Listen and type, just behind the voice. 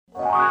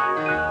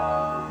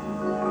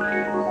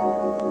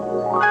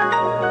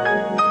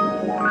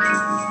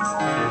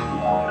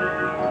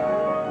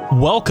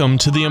Welcome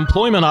to the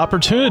Employment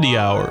Opportunity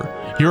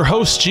Hour. Your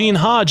host, Gene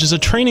Hodge, is a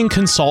training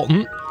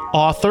consultant,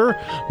 author,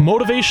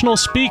 motivational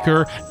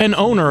speaker, and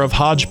owner of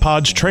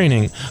Hodgepodge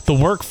Training, the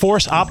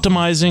workforce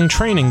optimizing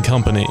training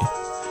company.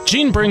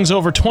 Gene brings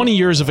over 20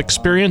 years of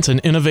experience and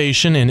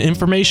innovation in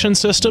information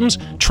systems,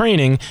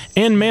 training,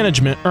 and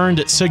management earned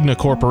at Cigna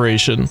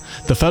Corporation,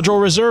 the Federal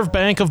Reserve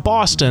Bank of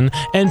Boston,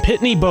 and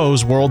Pitney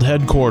Bowes World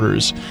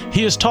Headquarters.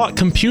 He has taught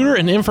computer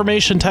and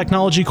information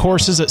technology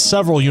courses at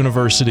several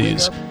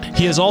universities.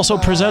 He has also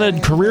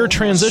presented career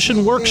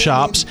transition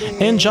workshops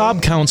and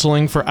job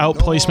counseling for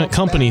outplacement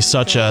companies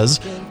such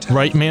as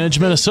Wright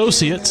Management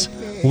Associates,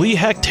 Lee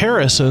Hecht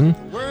Harrison,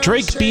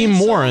 Drake Beam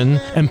Morin,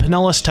 and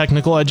Pinellas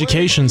Technical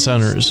Education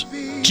Centers.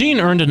 Gene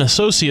earned an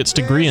associate's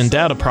degree in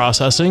data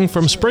processing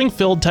from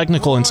Springfield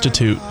Technical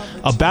Institute,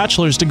 a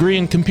bachelor's degree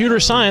in computer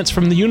science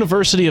from the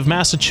University of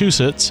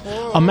Massachusetts,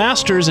 a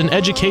master's in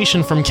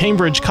education from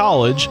Cambridge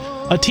College,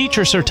 a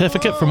teacher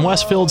certificate from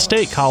Westfield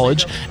State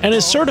College, and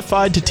is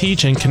certified to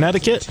teach in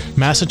Connecticut,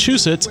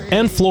 Massachusetts,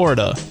 and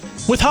Florida.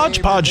 With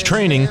Hodgepodge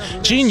Training,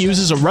 Gene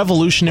uses a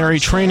revolutionary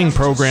training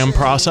program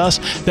process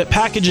that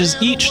packages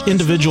each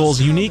individual's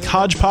unique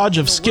hodgepodge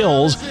of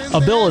skills,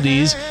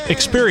 abilities,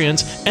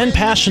 experience, and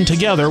passion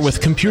together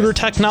with computer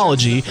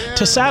technology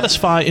to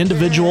satisfy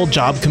individual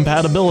job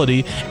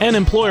compatibility and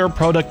employer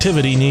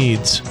productivity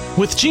needs.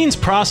 With Gene's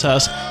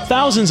process,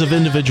 thousands of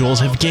individuals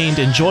have gained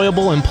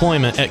enjoyable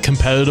employment at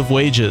competitive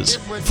wages.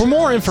 For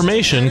more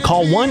information,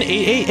 call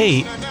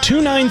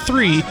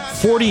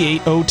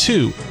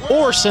 1-888-293-4802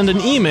 or send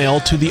an email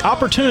to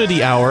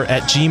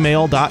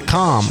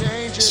theopportunityhour@gmail.com.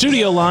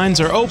 Studio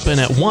lines are open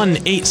at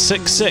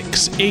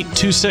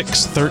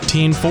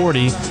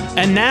 1-866-826-1340.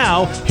 And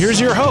now,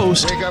 here's your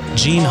host,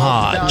 Gene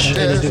Hodge.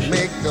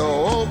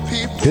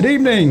 Good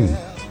evening.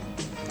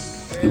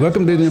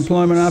 Welcome to the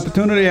Employment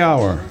Opportunity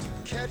Hour,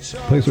 a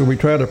place where we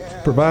try to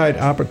provide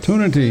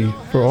opportunity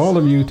for all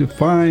of you to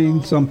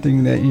find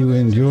something that you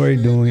enjoy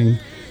doing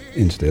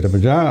instead of a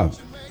job.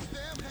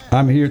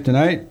 I'm here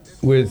tonight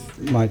with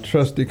my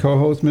trusty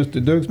co-host,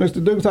 Mr. Dukes.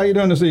 Mr. Dukes, how you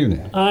doing this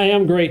evening? I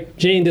am great,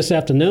 Gene, this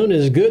afternoon.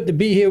 It's good to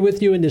be here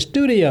with you in the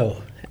studio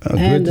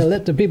and to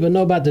let the people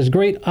know about this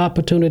great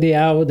opportunity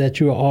hour that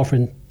you are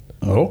offering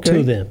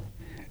to them.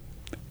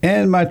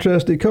 And my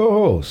trusty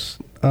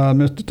co-host,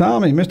 Mr.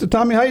 Tommy. Mr.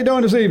 Tommy, how you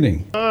doing this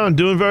evening? I'm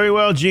doing very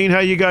well, Gene. How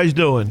you guys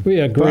doing? We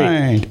are great.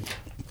 Fine.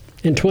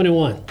 In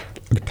 21.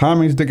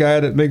 Tommy's the guy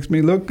that makes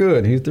me look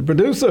good. He's the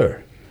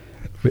producer.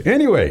 But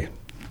anyway,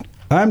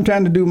 I'm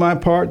trying to do my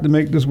part to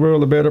make this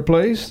world a better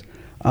place.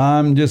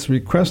 I'm just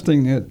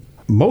requesting that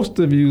most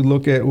of you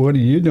look at what are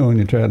you doing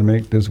to try to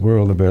make this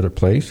world a better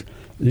place,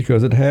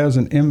 because it has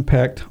an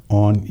impact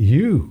on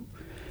you.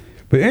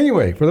 But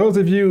anyway, for those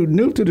of you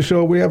new to the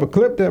show, we have a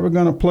clip that we're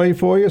going to play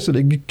for you so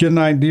that you get an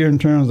idea in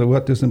terms of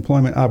what this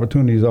employment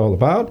opportunity is all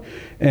about.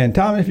 And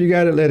Tommy, if you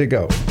got it, let it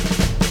go.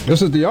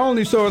 This is the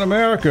only show in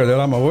America that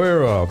I'm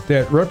aware of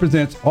that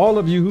represents all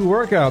of you who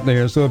work out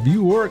there. So if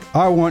you work,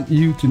 I want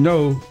you to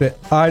know that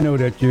I know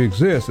that you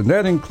exist. And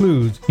that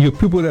includes you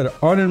people that are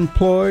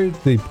unemployed,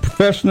 the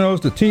professionals,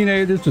 the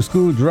teenagers, the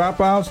school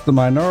dropouts, the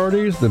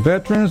minorities, the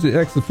veterans, the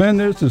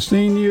ex-offenders, the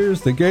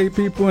seniors, the gay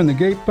people in the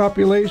gay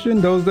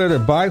population, those that are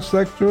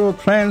bisexual,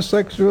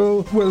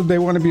 transsexual, whether they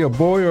want to be a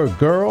boy or a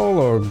girl,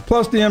 or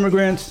plus the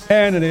immigrants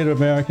and the Native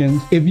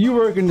Americans. If you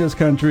work in this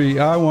country,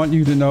 I want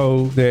you to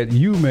know that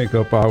you make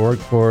up our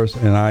workforce,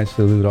 and I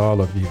salute all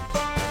of you.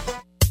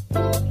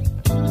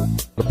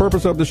 The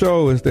purpose of the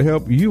show is to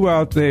help you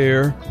out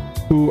there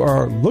who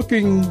are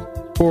looking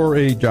for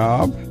a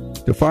job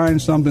to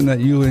find something that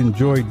you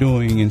enjoy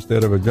doing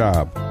instead of a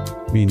job,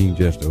 meaning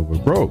just over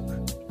broke.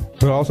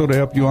 But also to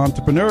help you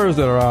entrepreneurs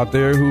that are out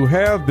there who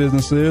have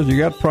businesses, you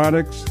got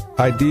products,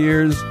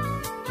 ideas.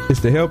 It's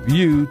to help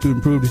you to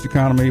improve this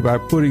economy by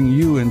putting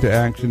you into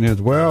action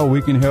as well.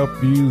 We can help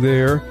you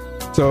there.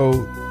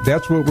 So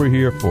that's what we're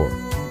here for.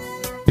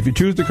 If you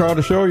choose to call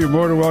the show, you're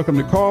more than welcome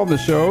to call the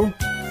show.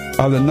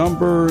 The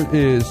number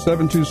is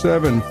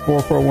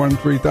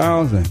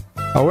 727-441-3000.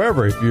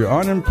 However, if you're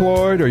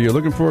unemployed or you're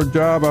looking for a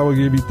job, I will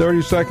give you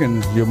 30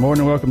 seconds. You're more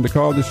than welcome to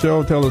call the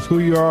show. Tell us who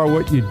you are,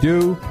 what you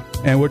do,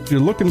 and what you're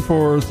looking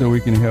for so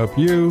we can help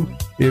you.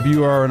 If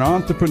you are an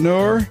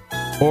entrepreneur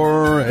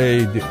or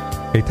a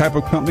type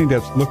of company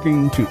that's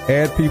looking to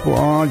add people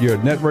on, you're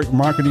a network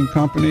marketing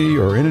company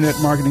or internet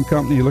marketing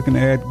company, you're looking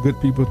to add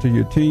good people to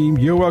your team,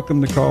 you're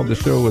welcome to call the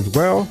show as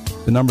well.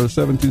 The number is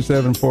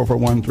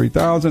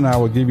 727-441-3000. I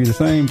will give you the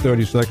same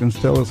 30 seconds.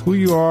 Tell us who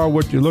you are,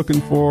 what you're looking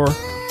for,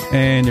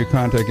 and your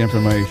contact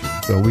information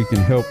so we can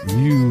help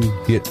you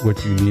get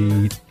what you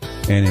need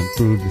and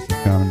improve this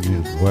economy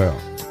as well.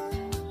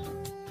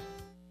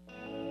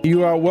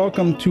 You are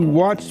welcome to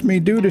watch me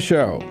do the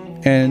show.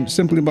 And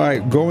simply by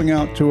going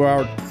out to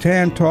our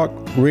Tan Talk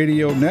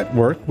radio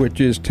network, which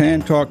is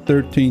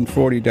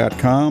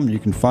tantalk1340.com, you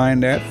can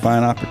find that,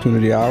 find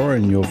Opportunity Hour,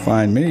 and you'll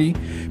find me.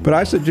 But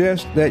I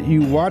suggest that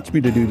you watch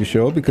me to do the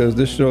show, because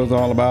this show is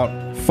all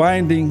about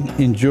finding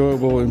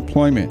enjoyable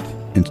employment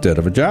instead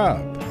of a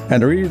job.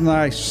 And the reason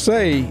I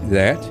say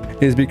that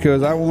is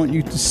because I want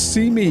you to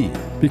see me,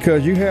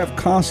 because you have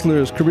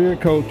counselors, career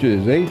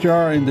coaches,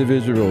 HR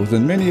individuals,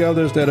 and many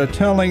others that are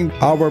telling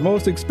our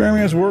most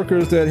experienced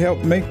workers that help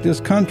make this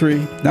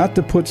country not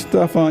to put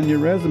stuff on your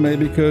resume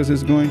because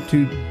it's going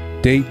to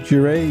date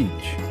your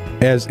age,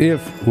 as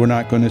if we're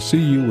not going to see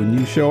you when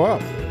you show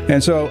up.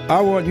 And so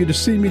I want you to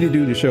see me to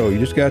do the show. You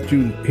just got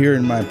you here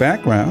in my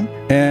background,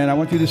 and I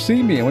want you to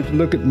see me. I want you to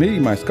look at me,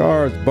 my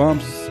scars,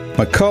 bumps,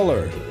 my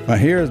color. My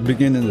hair is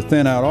beginning to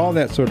thin out, all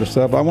that sort of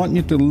stuff. I want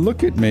you to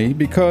look at me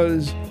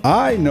because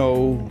I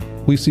know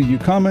we see you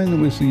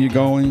coming, we see you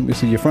going, we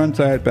see your front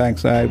side, back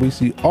side. We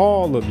see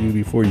all of you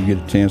before you get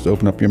a chance to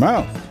open up your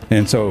mouth.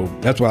 And so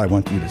that's why I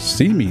want you to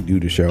see me do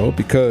the show,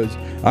 because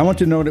I want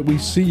you to know that we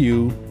see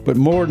you. But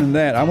more than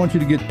that, I want you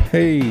to get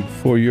paid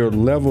for your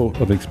level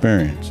of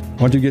experience.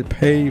 I want you to get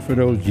paid for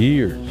those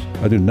years.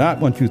 I do not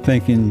want you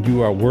thinking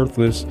you are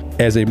worthless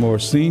as a more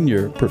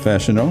senior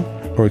professional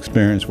or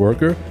experienced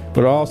worker,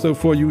 but also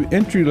for you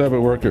entry-level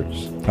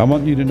workers. I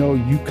want you to know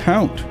you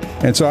count.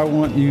 And so I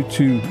want you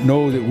to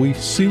know that we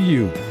see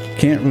you. You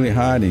can't really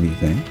hide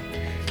anything.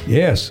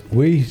 Yes,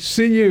 we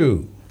see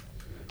you.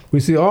 We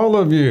see all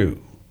of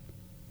you.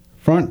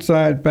 Front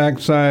side, back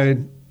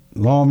side,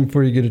 long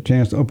before you get a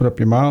chance to open up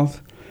your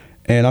mouth.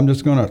 And I'm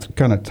just going to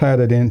kind of tie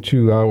that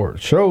into our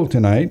show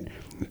tonight.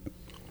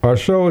 Our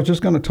show is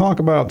just going to talk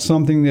about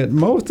something that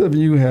most of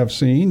you have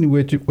seen,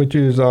 which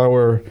is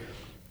our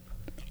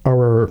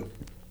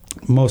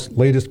most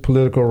latest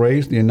political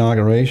race, the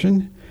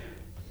inauguration.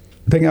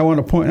 The thing I want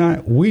to point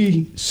out,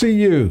 we see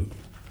you.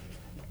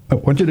 I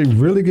want you to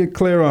really get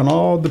clear on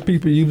all the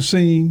people you've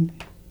seen,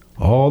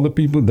 all the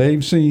people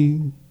they've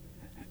seen.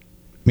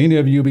 Many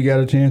of you, we got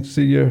a chance to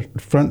see your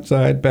front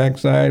side, back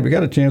side. We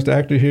got a chance to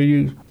actually hear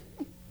you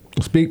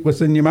speak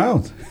what's in your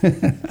mouth.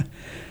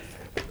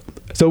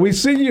 So we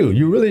see you.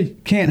 You really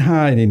can't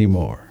hide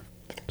anymore.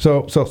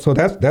 So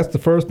that's the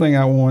first thing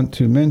I want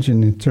to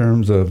mention in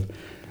terms of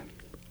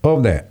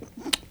that.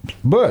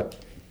 But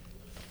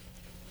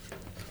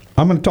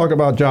I'm going to talk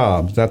about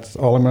jobs. That's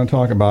all I'm going to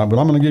talk about. But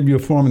I'm going to give you a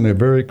formula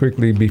very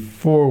quickly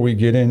before we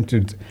get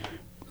into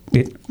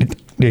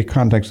the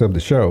context of the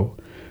show.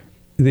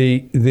 The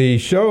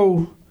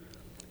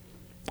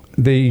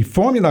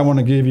formula I want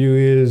to give you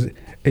is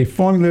a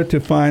formula to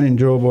find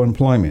enjoyable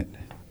employment.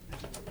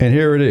 And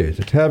here it is.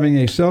 It's having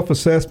a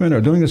self-assessment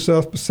or doing a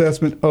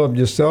self-assessment of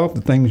yourself,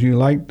 the things you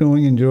like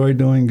doing, enjoy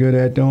doing, good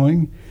at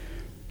doing.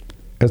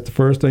 That's the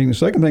first thing. The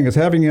second thing is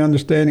having an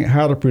understanding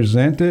how to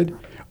present it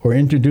or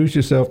introduce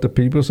yourself to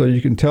people so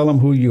you can tell them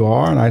who you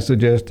are. And I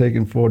suggest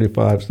taking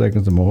 45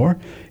 seconds or more.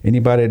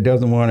 Anybody that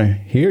doesn't want to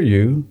hear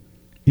you,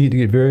 you need to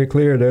get very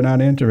clear they're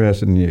not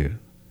interested in you.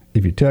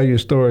 If you tell your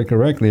story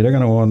correctly, they're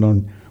going to want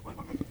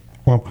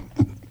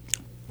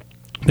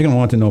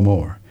to know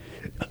more.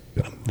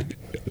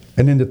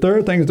 And then the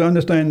third thing is to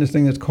understand this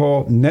thing that's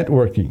called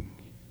networking.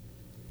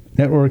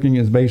 Networking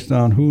is based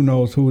on who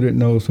knows who that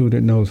knows who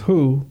that knows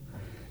who.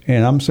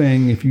 And I'm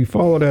saying if you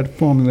follow that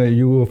formula,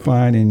 you will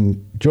find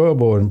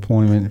enjoyable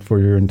employment for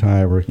your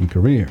entire working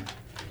career.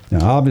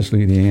 Now,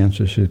 obviously, the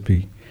answer should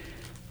be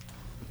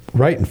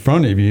right in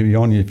front of you,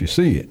 only if you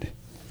see it.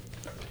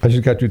 I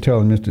just got you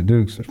telling Mr.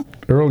 Dukes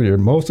earlier,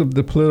 most of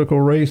the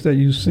political race that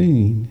you've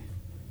seen,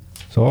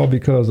 it's all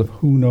because of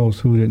who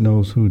knows who that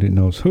knows who that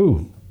knows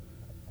who.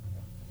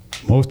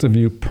 Most of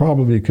you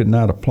probably could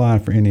not apply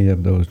for any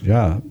of those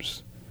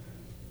jobs.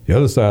 The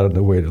other side of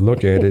the way to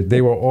look at it,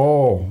 they were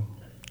all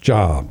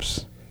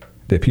jobs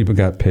that people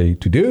got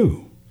paid to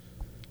do.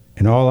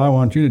 And all I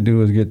want you to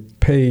do is get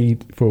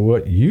paid for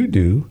what you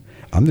do.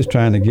 I'm just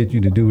trying to get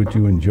you to do what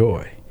you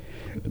enjoy.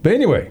 But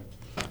anyway,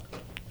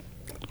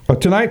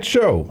 on tonight's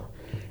show,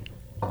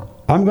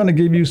 I'm going to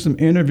give you some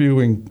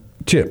interviewing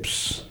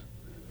tips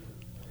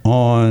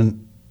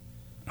on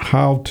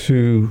how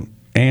to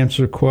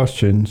answer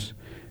questions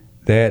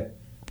that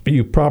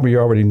you probably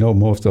already know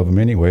most of them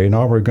anyway, and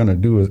all we're going to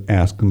do is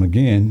ask them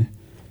again.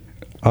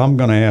 I'm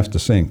going to ask the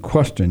same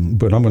question,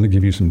 but I'm going to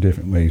give you some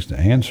different ways to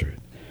answer it.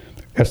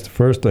 That's the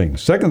first thing. The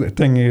second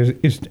thing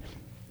is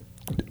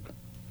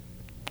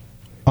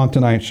on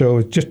tonight's show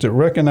is just to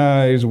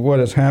recognize what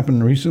has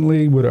happened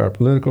recently with our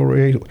political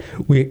race.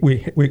 We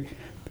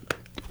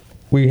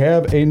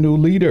have a new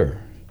leader,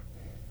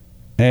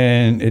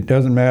 and it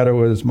doesn't matter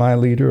whether it's my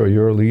leader or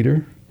your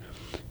leader.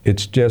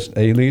 It's just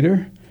a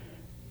leader.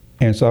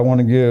 And so I want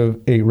to give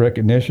a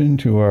recognition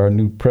to our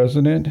new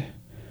president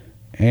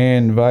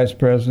and vice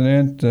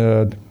president,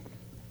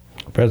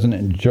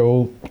 President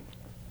Joe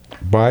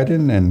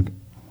Biden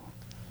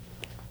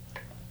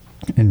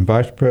and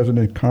Vice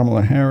President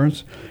Kamala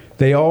Harris.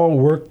 They all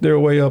worked their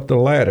way up the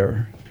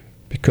ladder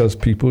because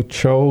people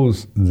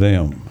chose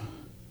them.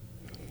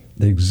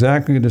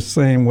 Exactly the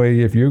same way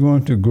if you're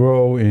going to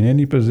grow in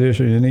any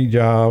position, any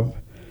job,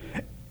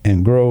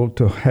 and grow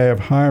to have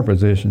higher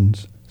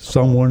positions,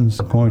 someone's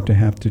going to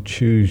have to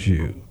choose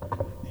you.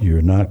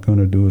 You're not going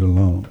to do it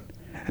alone.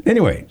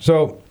 Anyway,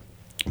 so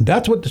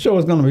that's what the show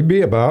is going to be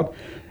about.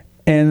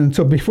 And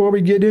so before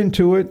we get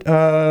into it,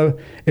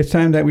 it's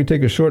time that we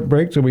take a short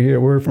break so we hear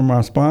a word from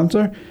our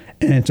sponsor.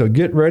 And so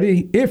get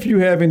ready. If you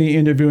have any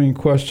interviewing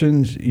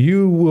questions,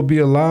 you will be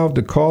allowed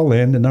to call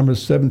in. The number is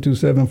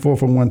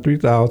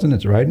 727-441-3000.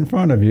 It's right in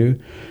front of you.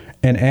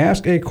 And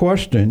ask a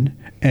question.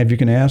 And if you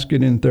can ask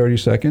it in 30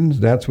 seconds,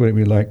 that's what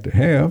we'd like to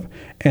have.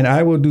 And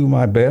I will do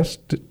my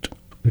best to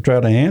try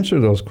to answer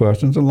those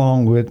questions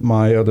along with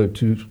my other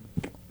two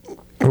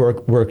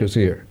workers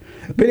here.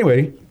 But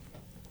anyway,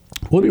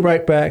 we'll be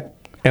right back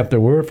after a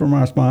word from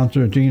our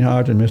sponsor, Gene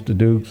Hodge and Mr.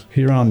 Dukes,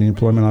 here on the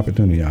Employment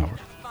Opportunity Hour.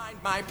 Find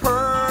my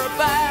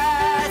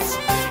purpose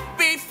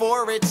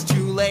before it's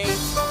too late.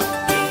 He's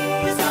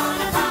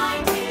gonna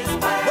find his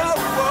purpose. Whoa,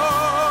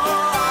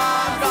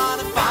 whoa, I'm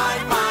gonna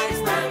find my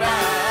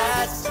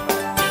purpose.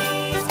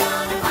 He's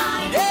gonna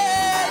find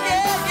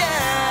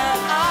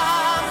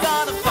I'm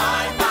gonna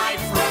find my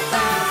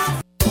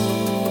purpose.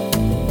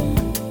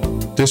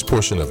 This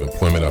portion of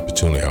Employment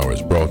Opportunity Hour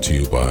is brought to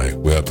you by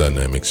Web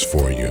Dynamics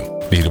For You.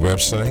 Need a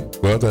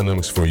website? Web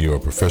Dynamics For You are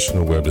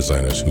professional web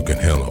designers who can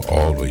handle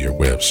all of your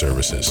web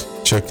services.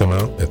 Check them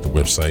out at the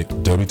website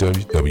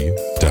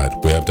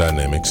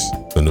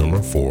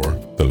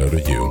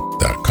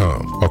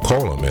www.webdynamics4u.com or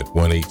call them at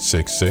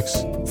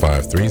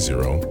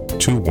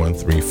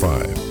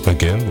 1-866-530-2135.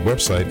 Again, the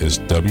website is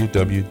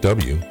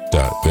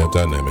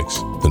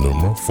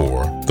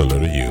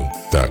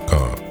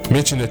www.webdynamics4u.com.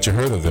 Mention that you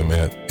heard of them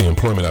at the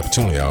Employment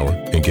Opportunity Hour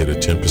and get a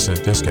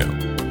 10%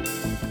 discount.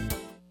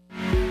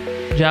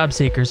 Job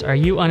seekers, are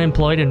you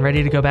unemployed and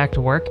ready to go back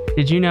to work?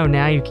 Did you know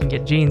now you can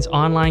get Gene's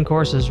online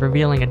courses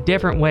revealing a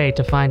different way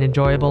to find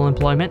enjoyable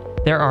employment?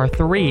 There are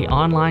 3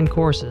 online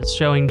courses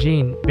showing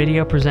Gene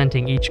video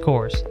presenting each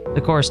course.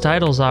 The course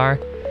titles are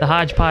The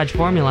Hodgepodge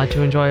Formula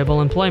to Enjoyable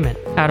Employment,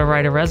 How to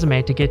Write a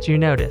Resume to Get You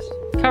Noticed,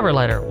 Cover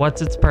Letter,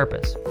 What's Its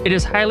Purpose? It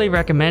is highly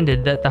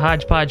recommended that the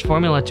Hodgepodge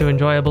Formula to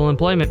Enjoyable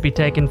Employment be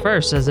taken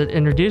first, as it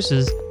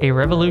introduces a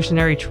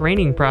revolutionary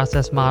training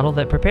process model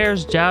that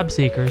prepares job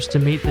seekers to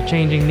meet the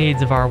changing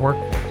needs of our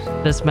workforce.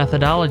 This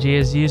methodology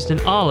is used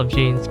in all of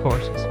Gene's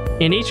courses.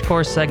 In each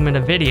course segment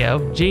of video,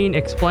 Gene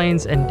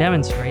explains and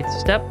demonstrates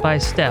step by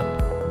step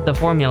the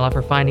formula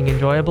for finding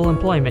enjoyable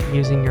employment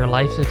using your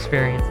life's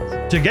experiences.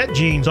 To get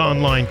Gene's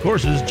online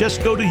courses,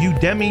 just go to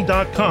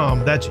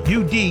udemy.com. That's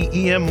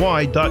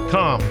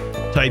udemy.com.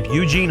 Type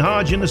Eugene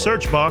Hodge in the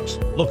search box,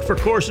 look for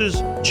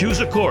courses, choose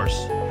a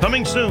course.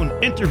 Coming soon,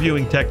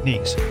 interviewing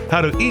techniques,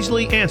 how to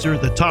easily answer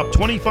the top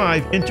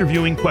 25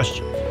 interviewing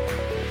questions.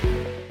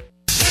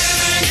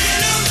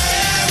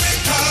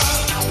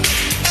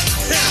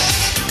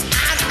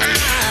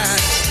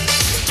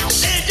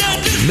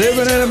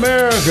 Living in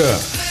America.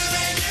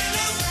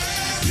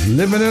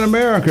 Living in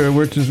America,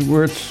 which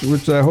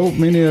I hope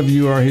many of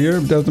you are here.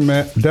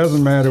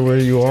 Doesn't matter where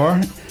you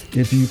are.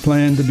 If you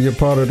plan to be a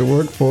part of the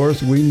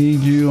workforce, we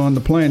need you on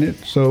the planet.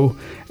 So,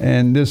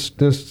 and this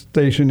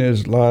station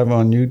is live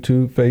on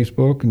YouTube,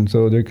 Facebook, and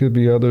so there could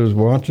be others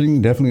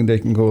watching. Definitely, they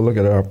can go look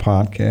at our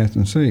podcast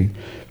and see.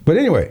 But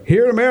anyway,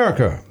 here in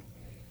America,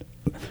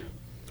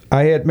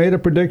 I had made a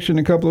prediction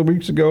a couple of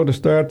weeks ago to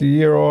start the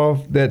year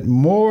off that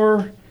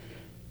more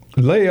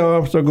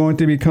layoffs are going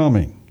to be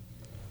coming.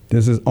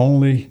 This is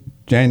only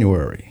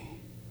January.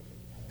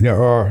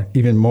 There are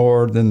even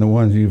more than the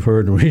ones you've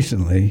heard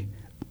recently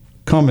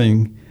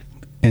coming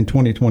in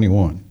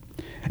 2021.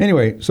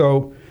 Anyway,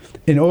 so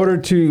in order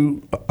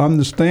to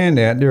understand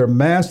that, there are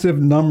massive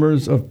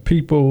numbers of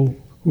people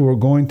who are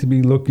going to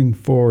be looking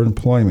for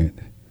employment.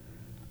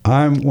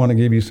 I want to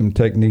give you some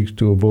techniques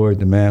to avoid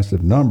the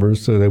massive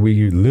numbers so that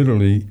we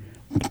literally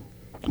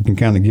can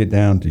kind of get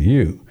down to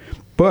you.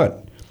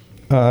 But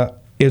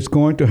it's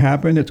going to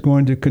happen. It's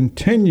going to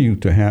continue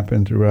to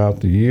happen throughout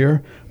the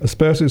year,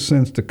 especially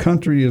since the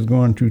country is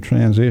going through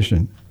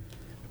transition.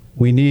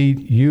 We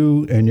need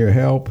you and your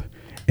help.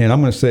 And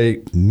I'm going to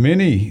say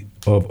many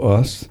of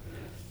us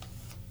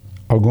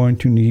are going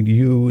to need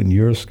you and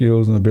your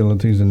skills and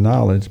abilities and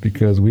knowledge,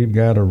 because we've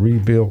got to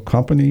rebuild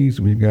companies.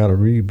 We've got to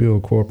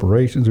rebuild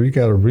corporations. We've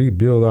got to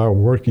rebuild our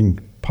working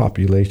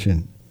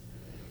population,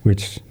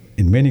 which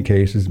in many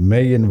cases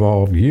may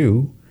involve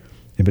you.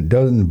 If it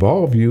doesn't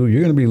involve you,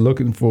 you're going to be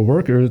looking for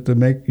workers to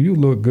make you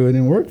look good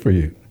and work for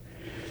you.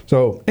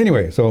 So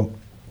anyway, so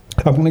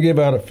I'm going to give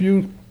out a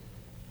few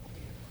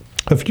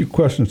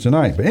questions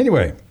tonight. But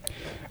anyway,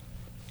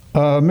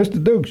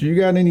 Mr. Dukes, you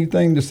got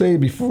anything to say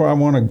before I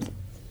want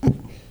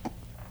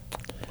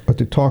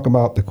to talk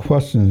about the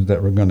questions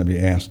that we're going to be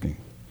asking?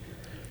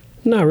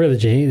 Not really,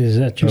 Gene. Is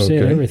that you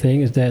said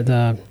everything? Is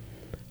that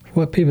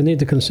what people need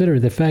to consider?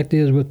 The fact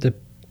is, with the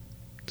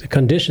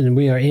condition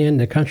we are in,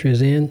 the country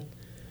is in,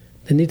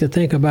 they need to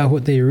think about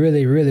what they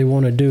really, really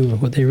want to do,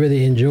 what they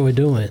really enjoy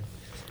doing.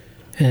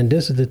 And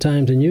this is the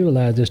time to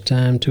utilize this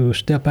time to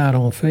step out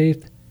on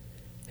faith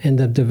and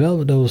to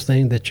develop those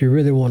things that you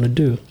really want to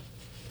do.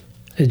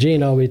 As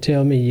Gene always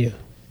tell me, you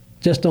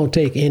just don't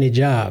take any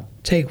job.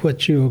 Take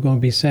what you're going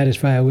to be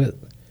satisfied with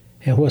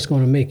and what's going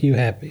to make you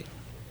happy.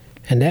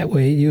 And that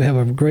way you have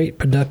a great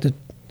productive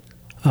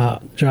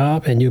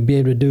job, and you'll be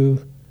able to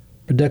do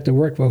productive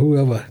work for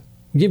whoever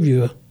give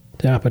you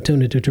the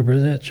opportunity to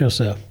present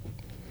yourself.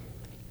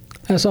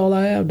 That's all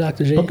I have,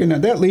 Dr. G. Okay, now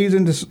that leads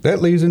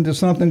into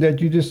something that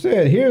you just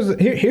said.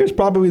 Here's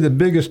probably the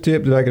biggest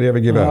tip that I could ever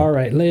give out. All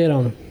right, lay it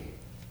on them.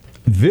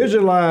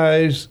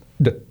 Visualize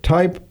the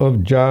type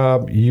of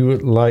job you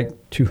would like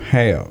to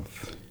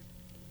have.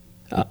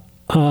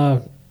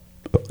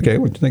 Okay,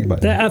 what do you think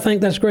about that? I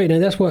think that's great,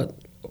 and that's what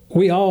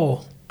we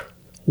all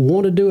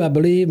want to do. I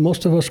believe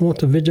most of us want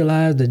to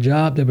visualize the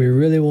job that we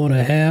really want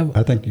to have.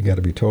 I think you got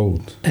to be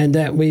told. And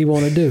that we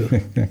want to do.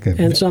 Okay.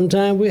 And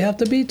sometimes we have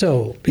to be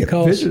told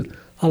because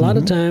a lot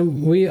of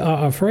time we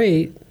are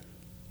afraid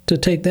to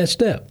take that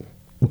step.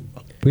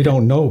 We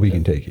don't know we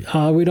can take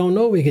it. We don't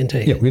know we can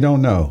take it. Yeah, we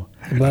don't know.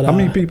 But, how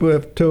many people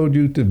have told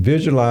you to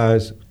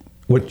visualize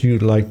what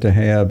you'd like to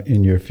have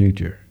in your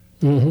future?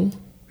 Mm-hmm.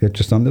 It's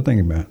just something to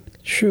think about.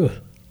 Sure.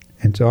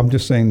 And so I'm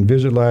just saying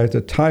visualize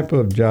the type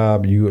of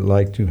job you would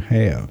like to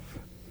have.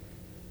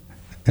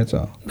 That's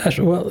all.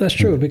 That's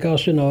true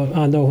because, I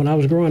know when I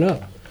was growing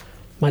up,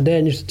 my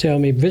dad used to tell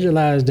me,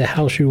 visualize the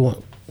house you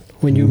want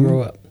when you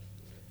grow up.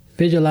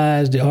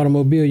 Visualize the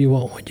automobile you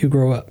want when you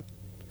grow up.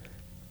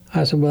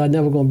 I said, well, I'm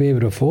never going to be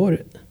able to afford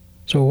it.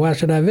 So why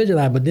should I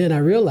visualize? But then I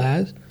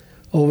realized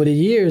over the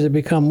years it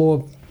become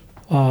more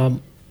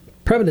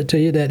prevalent to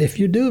you that if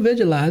you do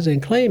visualize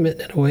and claim it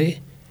in a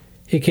way,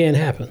 it can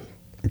happen.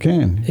 It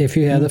can. If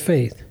you have the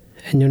faith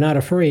and you're not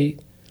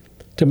afraid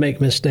to make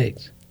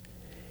mistakes.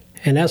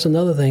 And that's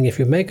another thing. If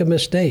you make a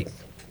mistake,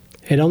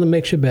 it only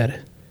makes you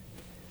better.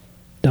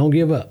 Don't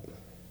give up.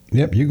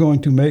 Yep, you're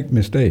going to make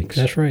mistakes.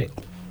 That's right.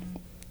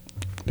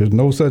 There's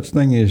no such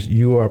thing as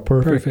you are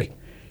perfect.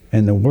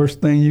 And the worst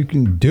thing you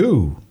can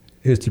do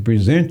is to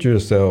present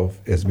yourself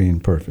as being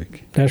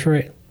perfect. That's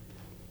right.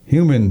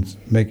 Humans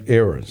make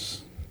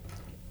errors.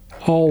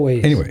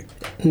 Always. Anyway.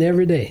 And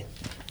every day.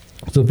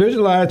 So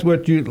visualize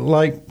what you'd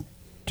like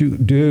to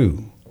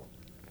do.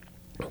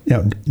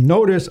 Now,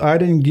 notice I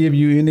didn't give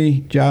you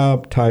any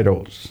job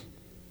titles.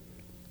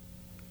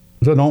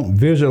 So don't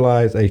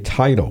visualize a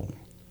title.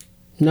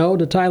 No,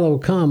 the title will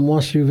come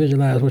once you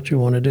visualize what you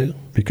want to do.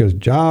 Because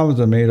jobs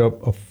are made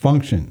up of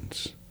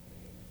functions.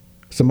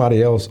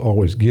 Somebody else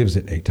always gives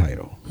it a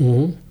title.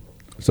 Mm-hmm.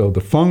 So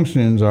the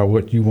functions are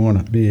what you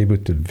want to be able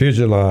to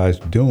visualize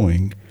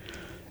doing.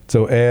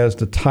 So as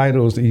the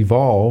titles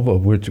evolve,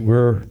 of which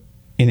we're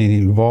in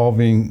an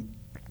evolving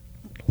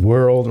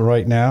world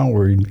right now,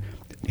 where the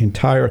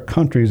entire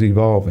country is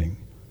evolving.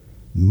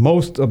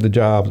 Most of the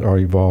jobs are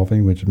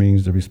evolving, which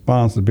means the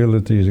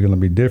responsibilities are going to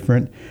be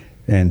different,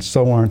 and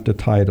so aren't the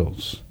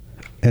titles.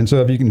 And so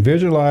if you can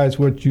visualize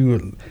what you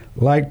would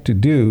like to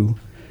do,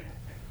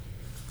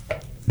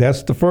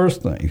 that's the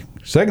first thing.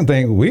 Second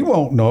thing, we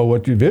won't know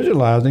what you're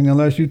visualizing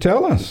unless you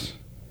tell us.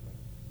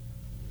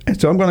 And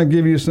so I'm going to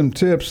give you some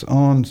tips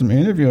on some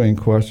interviewing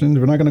questions.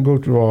 We're not going to go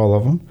through all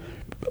of them,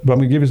 but I'm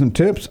going to give you some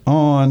tips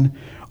on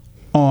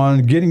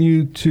getting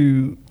you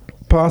to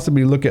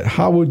possibly look at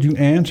how would you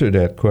answer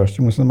that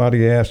question when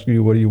somebody asks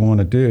you, what do you want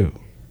to do?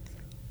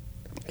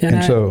 Can I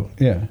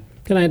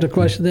answer the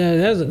question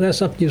there? That's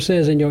something you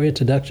says in your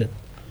introduction.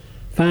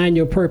 Find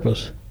your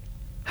purpose.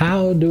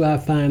 How do I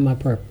find my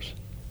purpose?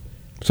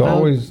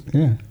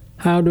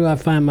 How do I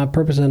find my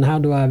purpose, and how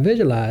do I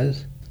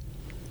visualize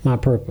my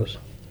purpose?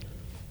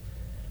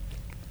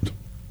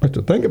 But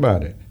to think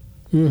about it.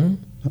 Mm-hmm.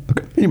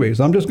 Okay.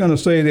 Anyways, I'm just going to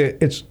say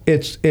that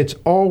it's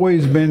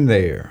always been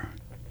there.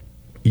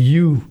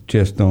 You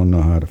just don't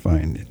know how to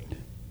find it.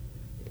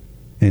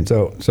 And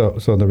so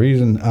the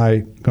reason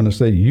I'm going to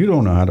say you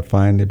don't know how to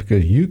find it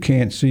because you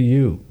can't see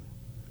you.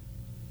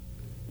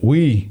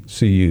 We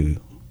see you.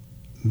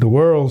 The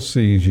world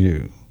sees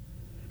you.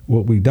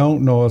 What we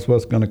don't know is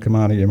what's going to come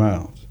out of your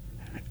mouth.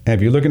 And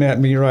if you're looking at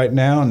me right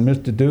now and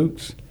Mr.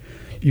 Dukes,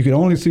 you can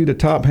only see the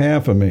top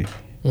half of me.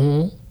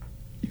 Mm-hmm.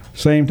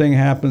 Same thing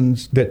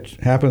happens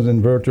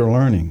in virtual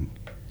learning.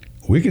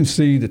 We can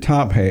see the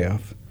top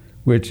half,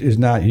 which is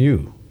not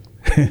you.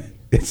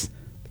 It's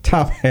the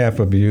top half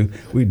of you.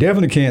 We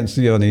definitely can't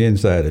see on the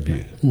inside of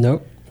you.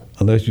 Nope.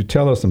 Unless you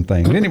tell us some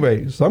things.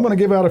 Anyway, so I'm going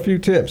to give out a few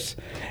tips.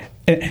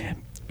 And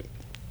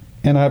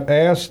I've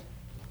asked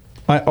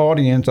my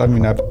audience,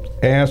 I've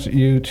asked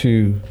you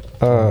to,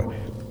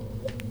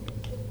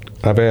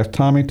 I've asked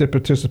Tommy to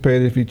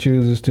participate if he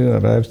chooses to.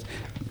 I've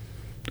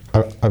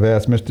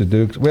asked Mr.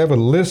 Dukes. We have a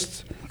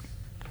list.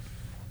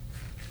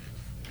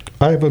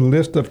 I have a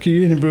list of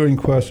key interviewing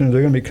questions.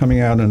 They're going to be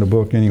coming out in the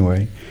book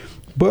anyway.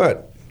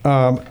 But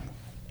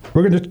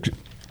we're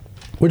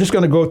just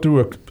going to go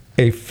through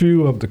a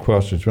few of the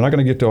questions. We're not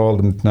going to get to all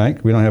of them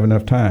tonight. We don't have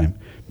enough time.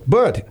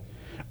 But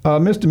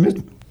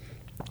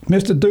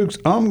Mr. Dukes,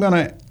 I'm going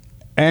to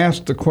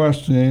ask the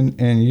question,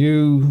 and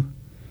you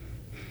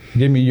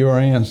give me your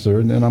answer,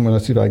 and then I'm going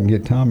to see if I can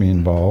get Tommy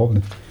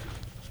involved.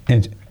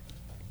 And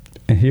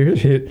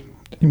here's his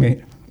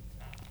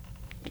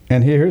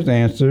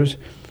answers.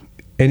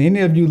 And any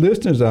of you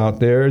listeners out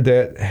there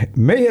that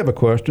may have a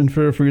question,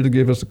 feel free to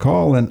give us a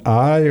call, and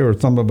I or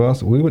some of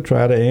us, we would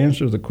try to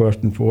answer the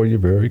question for you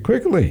very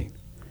quickly.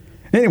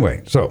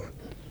 Anyway, so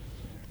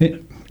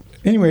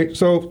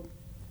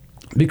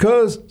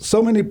because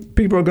so many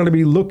people are going to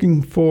be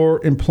looking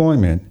for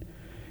employment,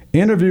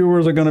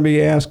 interviewers are going to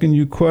be asking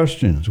you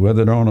questions,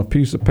 whether they're on a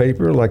piece of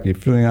paper, like you're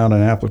filling out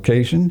an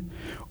application,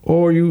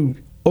 or you're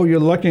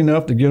lucky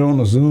enough to get on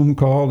a Zoom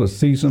call to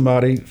see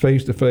somebody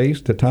face to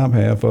face, the top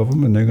half of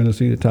them, and they're going to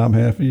see the top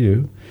half of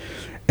you,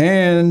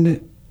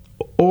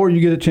 or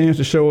you get a chance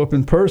to show up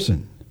in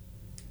person.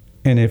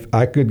 And if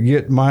I could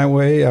get my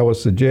way, I would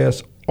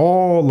suggest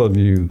all of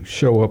you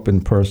show up in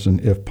person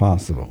if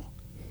possible.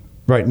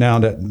 Right now,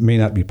 that may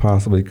not be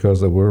possible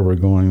because of where we're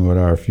going with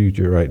our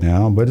future right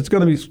now, but it's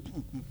going to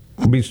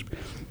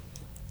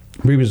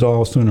be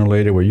resolved sooner or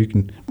later where you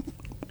can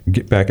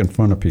get back in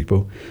front of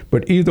people.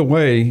 But either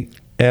way,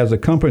 as a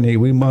company,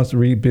 we must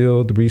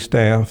rebuild,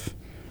 restaff,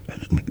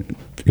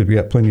 because we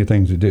got plenty of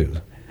things to do.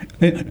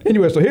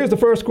 Anyway, so here's the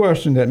first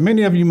question that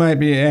many of you might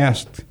be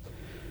asked.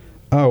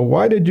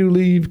 Why did you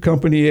leave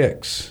Company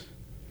X?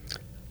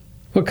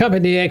 Well,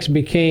 Company X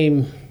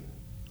became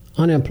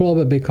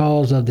unemployable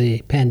because of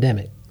the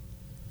pandemic.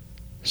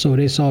 So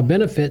they saw a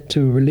benefit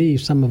to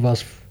relieve some of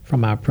us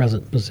from our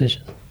present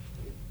position.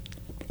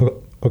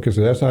 Okay,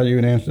 so that's how you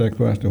would answer that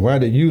question. Why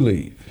did you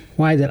leave?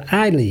 Why did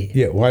I leave?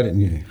 Yeah, why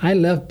didn't you? I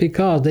left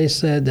because they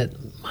said that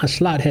my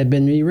slot had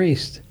been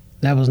erased.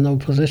 There was no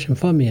position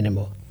for me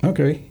anymore.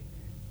 Okay.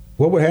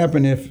 What would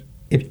happen if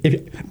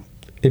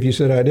you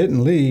said I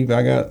didn't leave,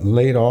 I got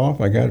laid off,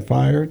 I got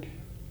fired?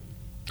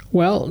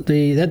 Well,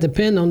 that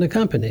depends on the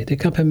company. The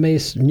company may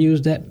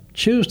choose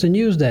to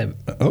use that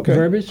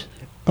verbiage.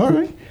 All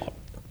right.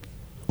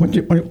 What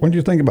do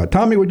you think about it?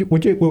 Tommy,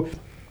 would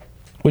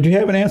you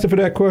have an answer for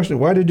that question?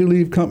 Why did you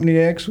leave Company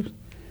X?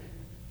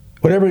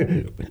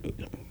 Whatever.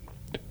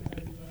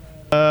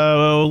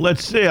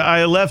 Let's see.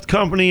 I left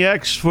Company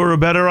X for a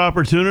better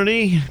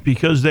opportunity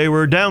because they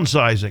were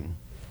downsizing.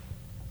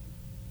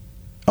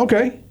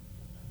 Okay.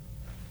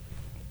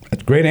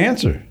 That's a great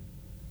answer.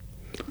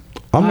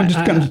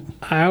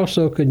 I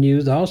also could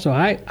use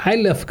I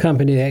left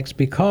Company X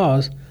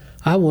because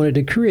I wanted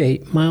to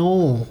create my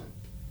own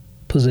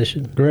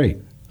position. Great.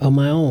 Of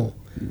my own.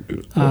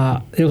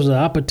 It was an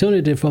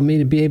opportunity for me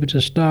to be able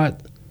to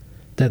start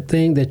that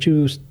thing that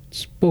you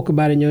spoke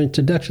about in your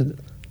introduction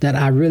that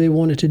I really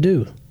wanted to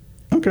do.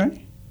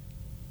 Okay.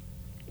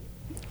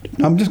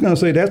 I'm just going to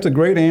say that's a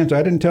great answer.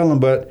 I didn't tell him,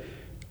 but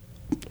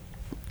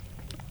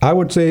I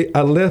would say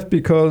I left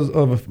because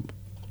of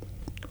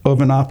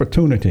an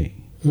opportunity.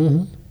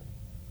 Mm-hmm.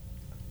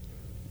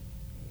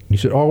 You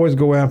should always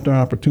go after an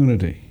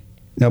opportunity.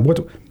 Now,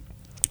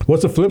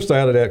 what's the flip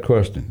side of that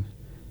question?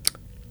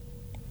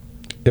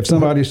 If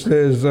somebody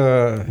says,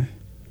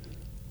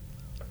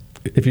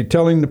 if you're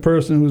telling the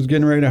person who's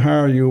getting ready to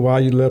hire you why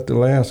you left the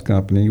last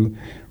company,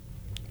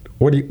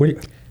 how do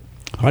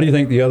you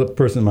think the other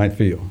person might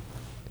feel?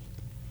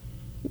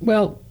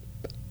 Well,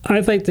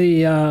 I think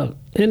the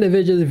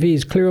individual, if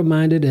he's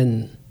clear-minded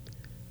and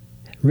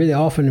really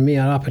offering me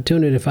an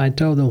opportunity, if I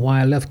told them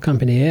why I left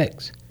Company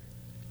X,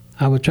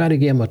 I would try to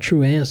give them a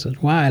true answer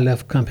why I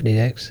left Company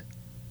X.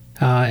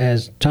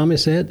 As Tommy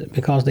said,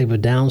 because they were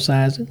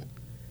downsizing,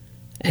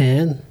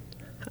 and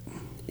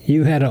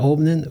you had an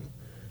opening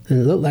and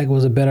it looked like it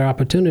was a better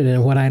opportunity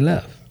than what I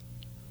left.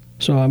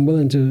 So I'm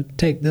willing to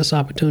take this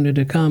opportunity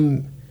to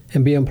come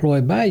and be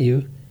employed by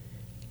you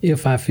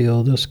if I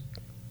feel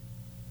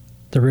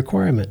the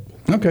requirement.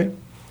 Okay.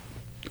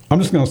 I'm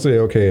just going to say,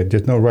 okay,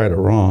 there's no right or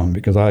wrong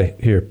because I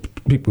hear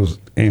people's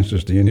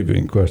answers to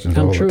interviewing questions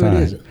all the time.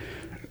 It isn't.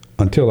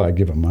 Until I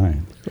give them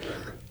mine.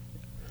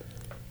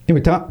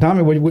 Anyway,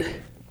 Tommy,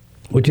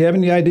 would you have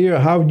any idea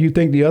how you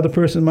think the other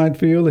person might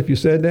feel if you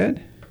said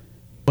that?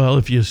 Well,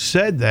 if you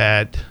said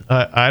that,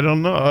 I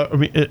don't know. I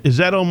mean, is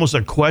that almost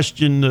a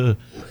question to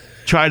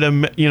try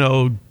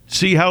to,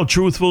 see how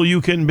truthful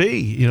you can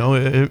be,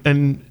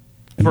 and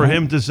for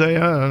him to say,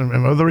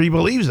 whether he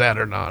believes that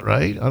or not,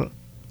 right?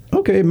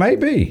 Okay, it might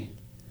be.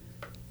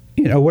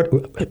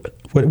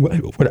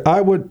 What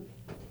I would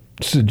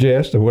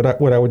suggest, or what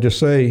I would just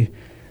say,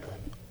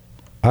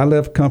 I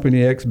left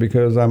Company X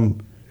because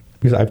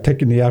I've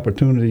taken the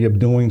opportunity of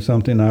doing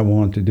something I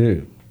want to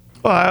do.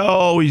 Well, I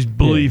always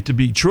believe to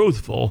be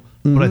truthful,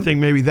 but I think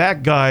maybe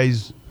that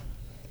guy's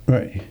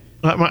right.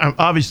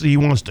 Obviously, he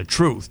wants the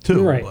truth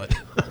too. Right.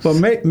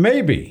 But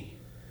maybe.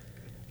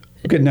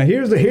 Okay. Now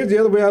here's the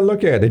other way I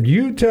look at it.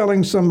 You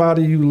telling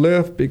somebody you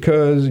left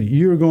because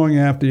you're going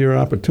after your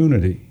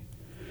opportunity,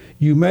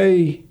 you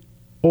may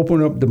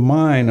open up the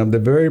mind of the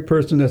very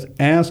person that's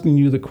asking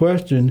you the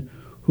question,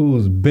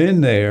 who's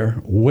been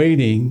there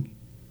waiting,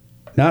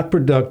 not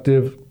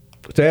productive,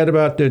 sad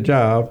about their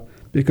job,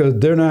 because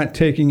they're not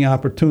taking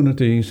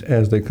opportunities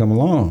as they come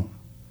along.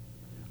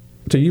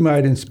 So you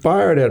might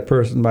inspire that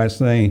person by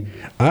saying,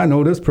 I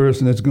know this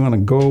person is going to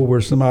go where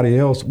somebody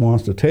else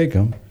wants to take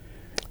them.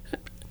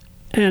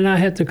 And I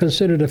had to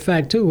consider the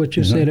fact, too, what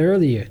you said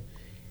earlier.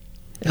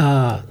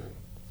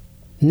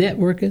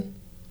 Networking.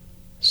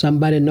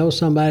 Somebody knows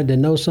somebody that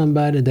knows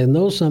somebody that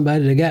knows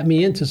somebody that got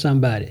me into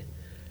somebody.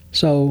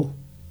 So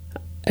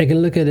I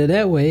can look at it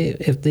that way.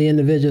 If the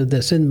individual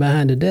that's sitting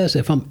behind the desk,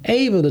 if I'm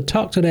able to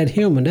talk to that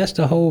human, that's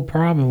the whole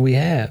problem we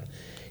have.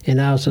 in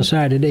our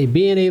society today,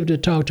 being able to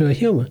talk to a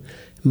human.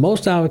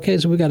 Most of our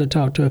cases, we got to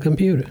talk to a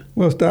computer.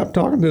 Well, stop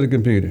talking to the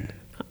computer.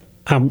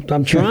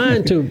 I'm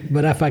trying to,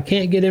 but if I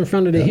can't get in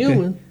front of the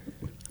human,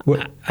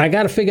 I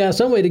got to figure out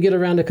some way to get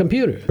around the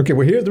computer. Okay,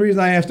 well, here's the reason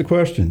I asked the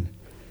question.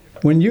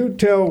 When you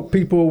tell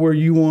people where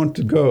you want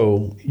to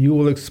go, you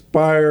will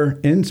inspire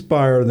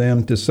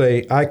them to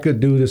say, I could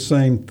do the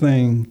same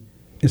thing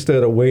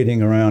instead of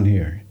waiting around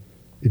here.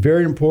 It's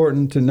very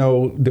important to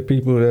know the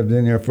people that have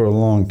been there for a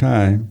long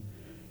time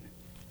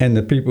and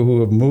the people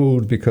who have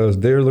moved because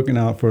they're looking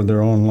out for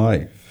their own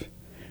life.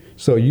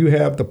 So you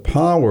have the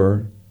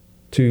power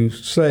to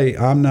say,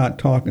 I'm not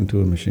talking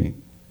to a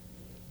machine.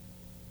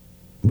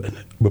 But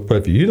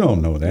if you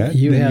don't know that,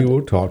 then you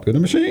will talk to the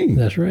machine.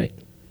 That's right.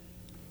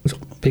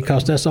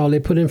 Because that's all they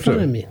put in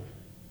front of me.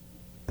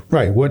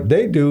 Right. What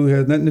they do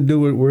has nothing to do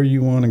with where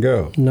you want to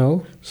go.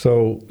 No.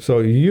 So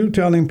you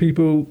telling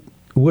people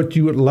what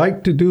you would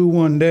like to do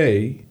one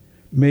day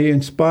may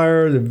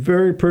inspire the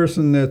very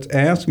person that's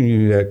asking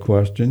you that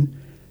question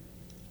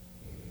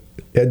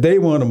that they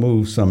want to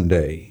move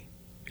someday.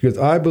 Because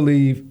I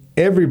believe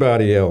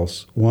everybody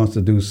else wants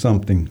to do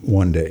something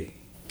one day.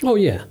 Oh,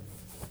 yeah.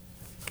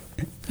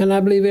 And I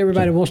believe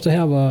everybody wants to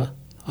have a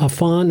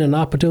fun and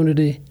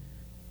opportunity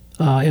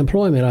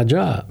employment or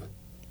job.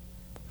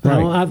 Right.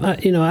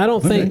 I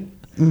don't think,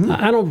 not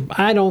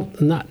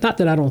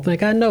that I don't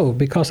think, I know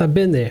because I've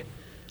been there.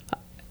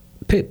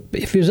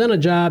 If you're in a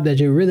job that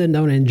you really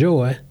don't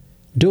enjoy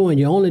doing,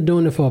 you're only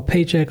doing it for a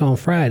paycheck on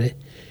Friday,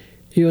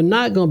 you're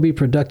not going to be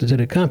productive to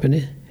the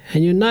company,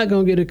 and you're not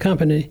going to get a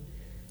company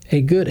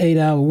a good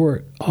 8-hour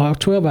work or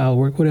 12-hour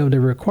work, whatever the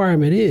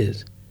requirement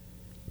is.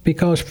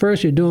 Because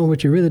first, you're doing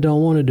what you really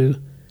don't want to do.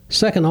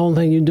 Second, the only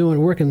thing you're doing is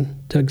working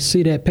to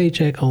see that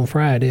paycheck on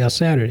Friday or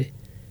Saturday.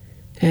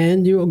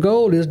 And your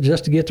goal is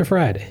just to get to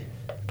Friday.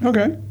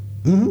 Okay.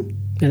 Mm-hmm.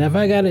 And if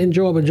I got an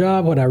enjoyable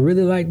job, what I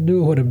really like to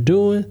do, what I'm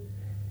doing,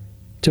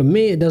 to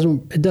me, it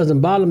doesn't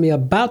bother me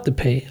about the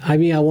pay. I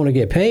mean, I want to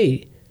get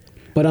paid,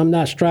 but I'm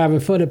not striving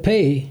for the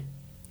pay.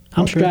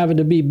 I'm striving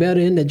to be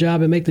better in the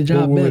job and make the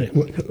job better.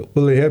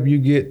 Will it help you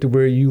get to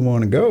where you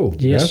want to go?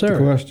 Yes, sir. That's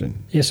the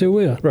question. Yes, it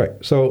will. Right.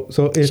 So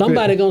if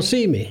somebody gonna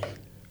see me.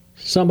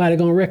 Somebody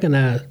gonna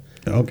recognize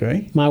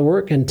my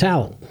work and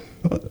talent.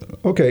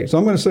 Okay, so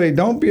I'm going to say,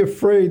 don't be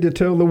afraid to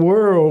tell the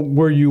world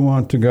where you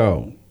want to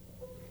go,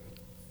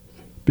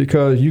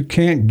 because you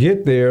can't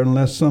get there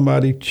unless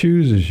somebody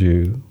chooses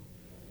you,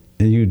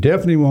 and you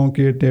definitely won't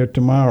get there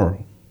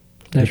tomorrow.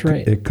 That's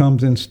right. It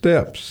comes in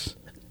steps.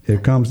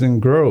 It comes in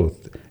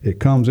growth. It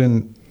comes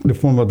in the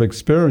form of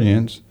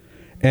experience.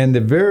 And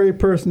the very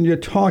person you're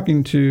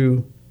talking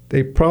to,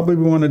 they probably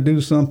want to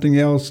do something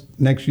else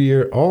next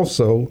year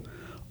also,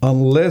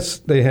 unless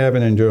they have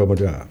an enjoyable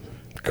job.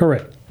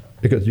 Correct.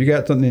 Because you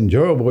got something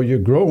enjoyable, you're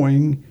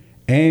growing,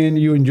 and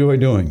you enjoy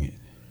doing it.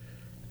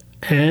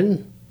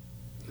 And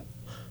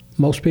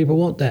most people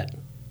want that.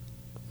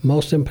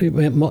 Most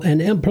people,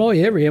 and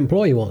every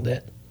employee want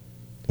that.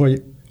 Well,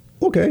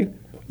 okay,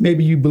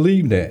 maybe you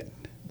believe that.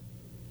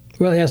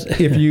 Well, yes.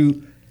 if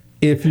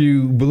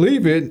you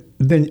believe it,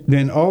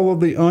 then all of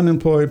the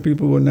unemployed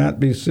people will not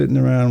be sitting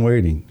around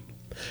waiting.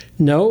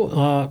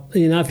 No,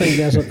 I think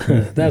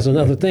that's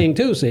another thing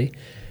too. See,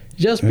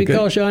 just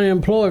because you're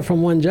unemployed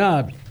from one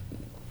job,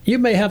 you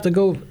may have to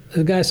go.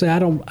 The guy say,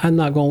 I'm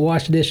not going to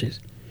wash dishes."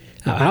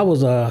 Remember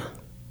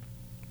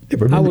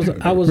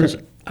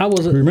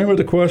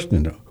the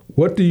question though.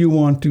 What do you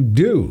want to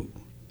do?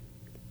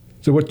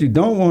 So what you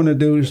don't want to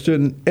do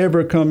shouldn't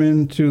ever come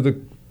into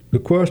the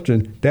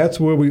question. That's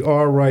where we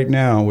are right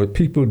now with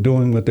people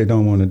doing what they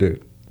don't want to do.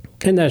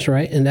 And that's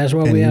right. And that's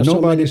why we have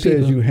so many people. Nobody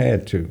says you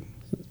had to.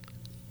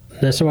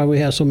 That's why we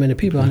have so many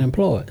people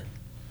unemployed.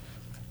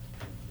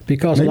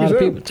 Because a lot of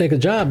people take a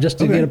job just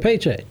to get a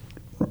paycheck.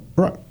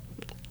 Right.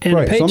 And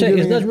the paycheck,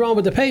 there's nothing wrong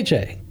with the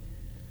paycheck,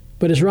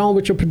 but it's wrong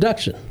with your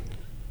production.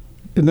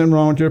 There's nothing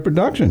wrong with your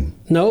production.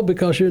 No,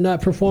 because you're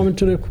not performing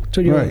to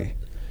your. Right.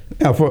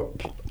 Now,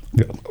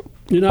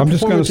 you're not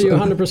performing to your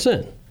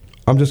 100%.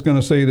 I'm just going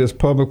to say this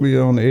publicly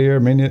on the air.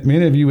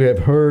 Many of you have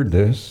heard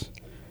this,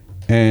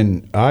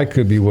 and I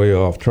could be way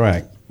off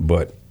track,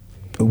 but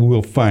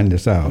we'll find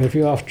this out. If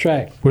you're off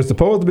track, we're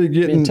supposed to be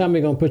getting. Tommy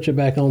going to put you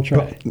back on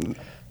track.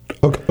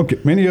 Okay.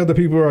 Many other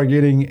people are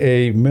getting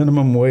a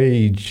minimum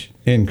wage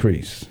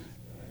increase.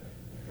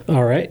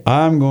 All right.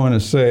 I'm going to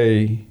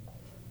say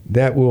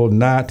that will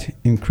not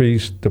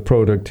increase the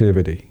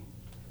productivity.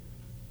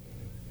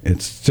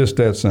 It's just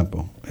that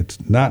simple. It's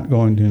not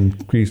going to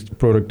increase the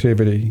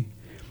productivity.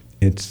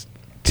 It's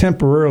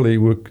temporarily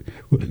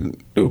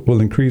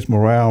will increase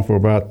morale for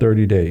about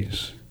 30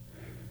 days.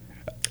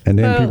 And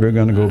then people are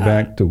going to go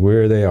back to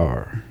where they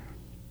are.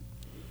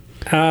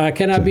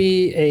 Can I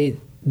be a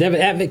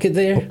advocate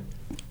there?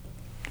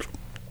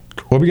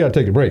 Well, we got to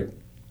take a break.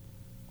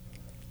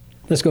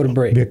 Let's go to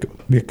break.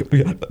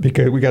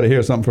 Because we got to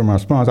hear something from our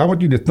sponsor. I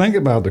want you to think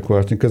about the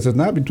question because it's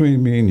not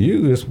between me and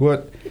you. It's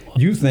what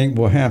you think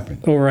will happen.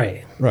 All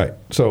right. Right.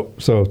 So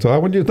I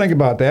want you to think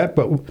about that.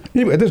 But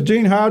anyway, this is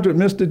Gene Hodge with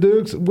Mr.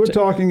 Dukes. We're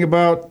talking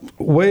about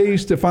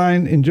ways to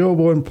find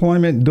enjoyable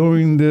employment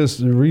during this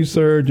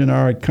resurge in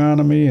our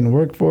economy and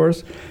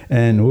workforce.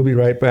 And we'll be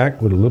right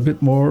back with a little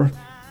bit more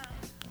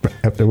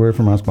after a word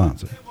from our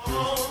sponsor.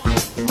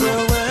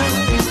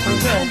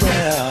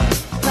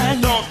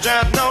 Don't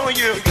just know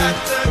you got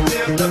to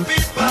give the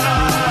people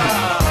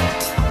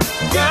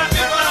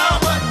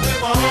what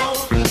they want.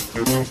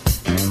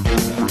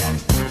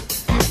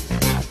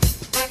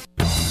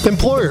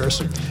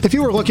 Employers, if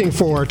you are looking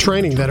for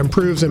training that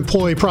improves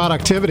employee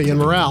productivity and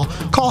morale,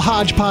 call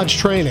Hodgepodge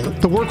Training,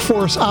 the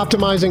workforce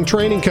optimizing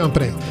training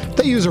company.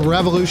 They use a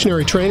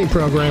revolutionary training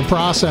program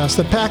process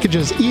that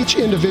packages each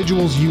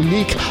individual's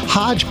unique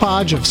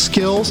hodgepodge of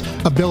skills,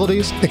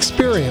 abilities,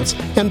 experience,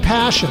 and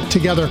passion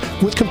together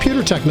with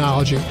computer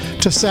technology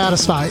to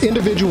satisfy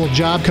individual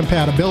job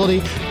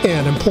compatibility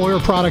and employer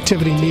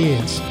productivity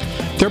needs.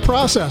 Their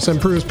process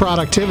improves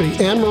productivity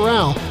and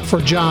morale for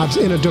jobs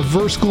in a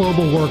diverse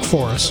global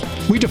workforce.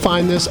 We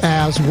define this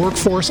as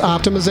workforce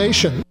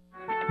optimization.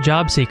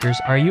 Job seekers,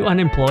 are you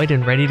unemployed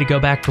and ready to go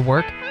back to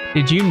work?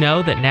 Did you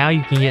know that now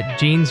you can get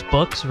Gene's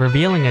books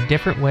revealing a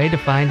different way to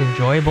find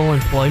enjoyable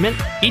employment?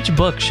 Each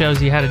book shows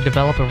you how to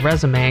develop a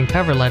resume and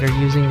cover letter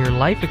using your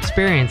life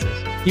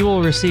experiences. You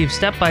will receive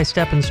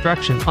step-by-step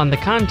instruction on the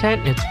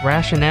content, its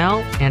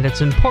rationale, and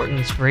its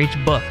importance for each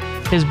book.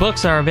 His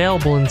books are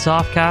available in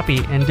soft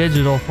copy and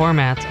digital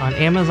formats on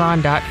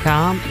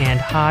Amazon.com and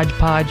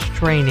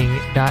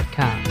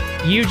HodgepodgeTraining.com.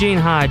 Eugene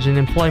Hodge, an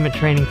employment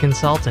training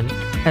consultant,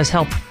 has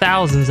helped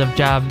thousands of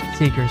job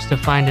seekers to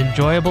find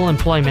enjoyable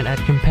employment at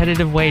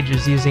competitive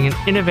wages using an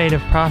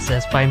innovative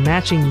process by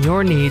matching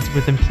your needs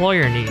with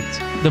employer needs.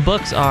 The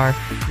books are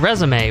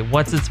Resume,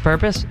 What's Its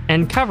Purpose?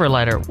 And Cover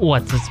Letter,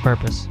 What's Its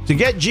Purpose? To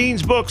get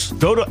Gene's books,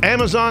 go to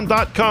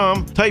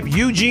Amazon.com, type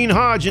Eugene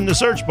Hodge in the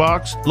search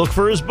box, look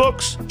for his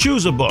books,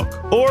 choose a book.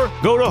 Or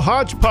go to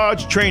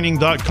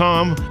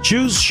HodgepodgeTraining.com,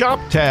 choose Shop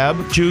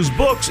tab, choose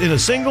books in a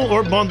single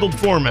or bundled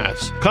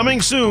formats.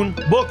 Coming soon,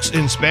 books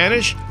in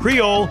Spanish,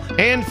 Creole,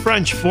 and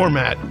French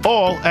format,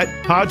 all at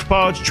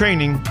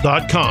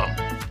HodgepodgeTraining.com.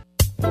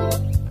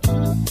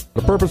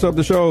 The purpose of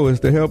the show is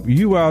to help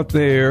you out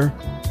there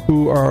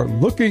who are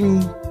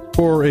looking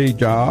for a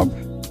job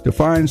to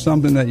find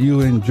something that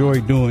you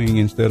enjoy doing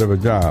instead of a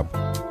job,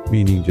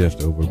 meaning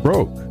just over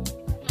broke.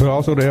 But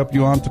also to help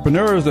you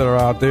entrepreneurs that are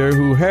out there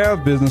who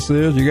have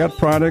businesses, you got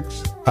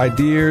products,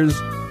 ideas.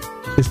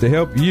 It's to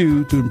help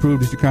you to improve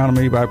this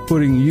economy by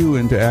putting you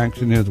into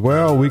action as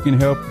well. We can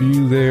help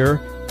you there.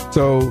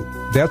 So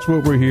that's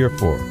what we're here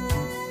for.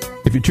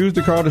 If you choose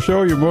to call the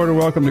show, you're more than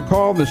welcome to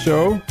call the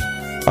show.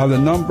 The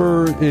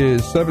number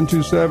is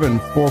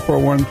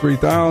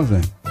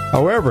 727-441-3000.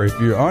 However, if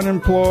you're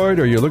unemployed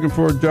or you're looking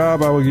for a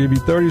job, I will give you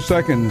 30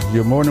 seconds.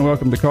 You're more than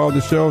welcome to call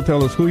the show.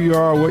 Tell us who you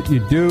are, what you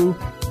do,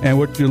 and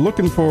what you're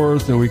looking for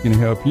so we can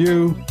help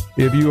you.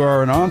 If you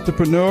are an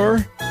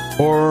entrepreneur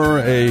or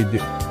a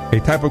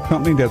type of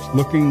company that's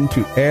looking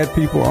to add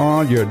people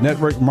on, you're a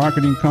network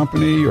marketing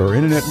company or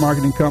internet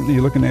marketing company,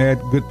 you're looking to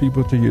add good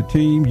people to your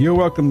team, you're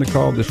welcome to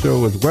call the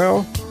show as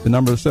well. The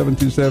number is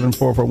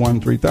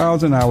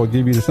 727-441-3000. I will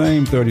give you the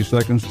same 30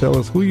 seconds. Tell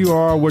us who you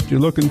are, what you're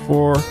looking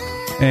for,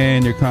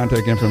 and your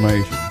contact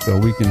information so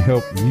we can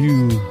help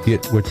you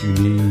get what you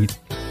need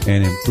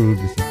and improve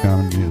this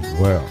economy as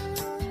well.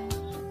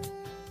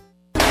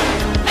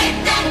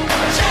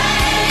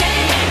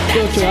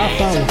 Go to our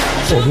phone.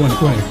 Oh,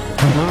 20.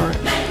 All right.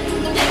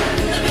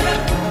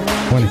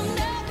 20.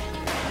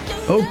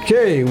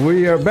 Okay,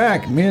 we are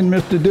back. Me and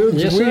Mr.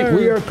 Dukes. Yes, sir.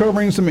 We are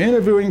covering some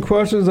interviewing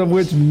questions of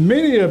which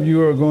many of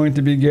you are going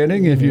to be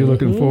getting if you're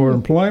looking for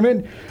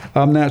employment.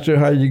 I'm not sure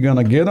how you're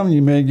going to get them.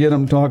 You may get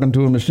them talking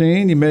to a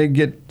machine. You may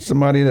get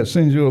somebody that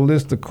sends you a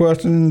list of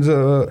questions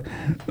to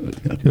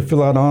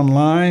fill out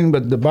online.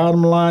 But the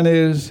bottom line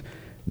is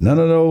none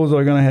of those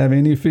are going to have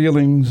any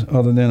feelings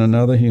other than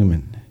another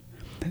human.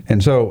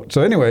 And so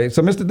anyway,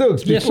 so Mr.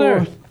 Dukes,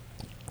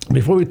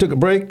 before we took a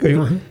break,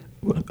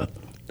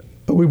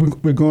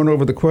 we're going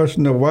over the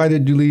question of why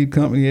did you leave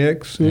Company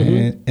X,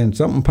 and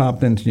something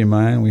popped into your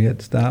mind. We had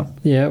to stop.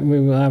 Yeah,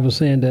 I was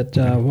saying that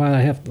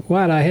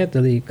why I had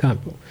to leave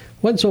Company.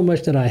 Wasn't so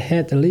much that I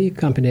had to leave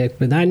Company X,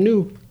 but I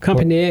knew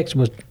Company X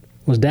was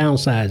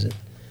downsizing,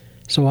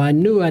 so I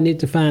knew I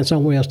needed to find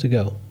somewhere else to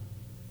go.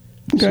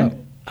 Okay. So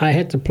I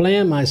had to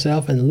plan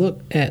myself and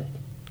look at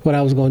what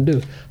I was going to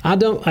do. I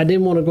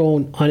didn't want to go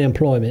on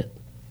unemployment,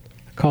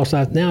 because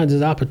now there's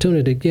an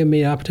opportunity to give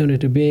me an opportunity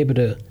to be able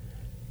to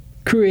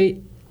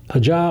create a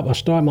job or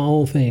start my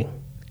own thing.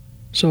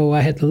 So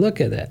I had to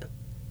look at that,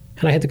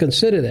 and I had to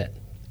consider that,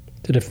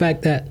 to the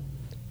fact that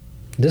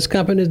this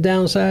company is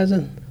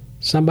downsizing.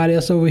 Somebody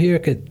else over here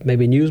could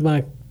maybe use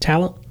my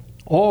talent,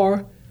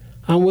 or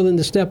I'm willing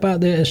to step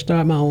out there and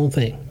start my own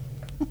thing.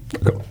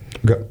 Go.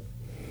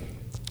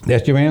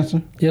 That's your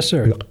answer? Yes,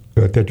 sir.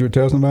 That you would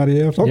tell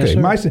somebody else? Okay.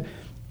 Yes, sir.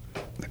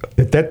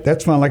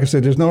 That's fine. Like I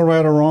said, there's no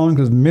right or wrong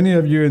because many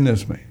of you in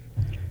this way.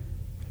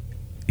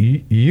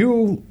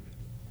 You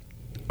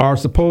are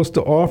supposed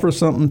to offer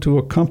something to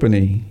a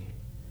company,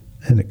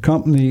 and the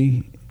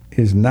company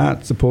is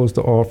not supposed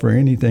to offer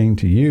anything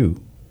to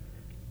you.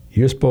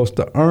 You're supposed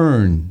to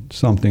earn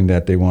something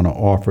that they want to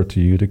offer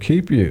to you to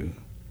keep you.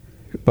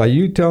 By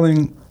you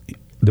telling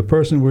the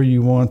person where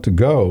you want to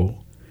go,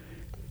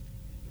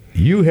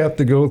 you have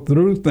to go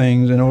through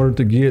things in order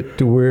to get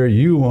to where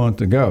you want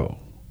to go.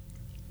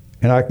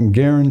 And I can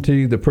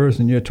guarantee the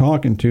person you're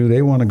talking to,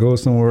 they want to go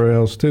somewhere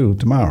else too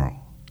tomorrow.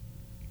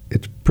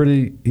 It's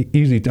pretty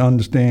easy to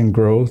understand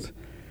growth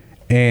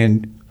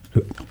and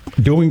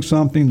doing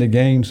something to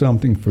gain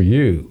something for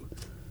you.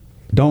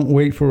 Don't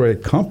wait for a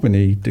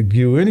company to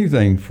do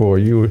anything for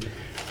you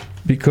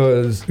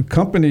because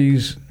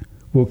companies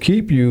will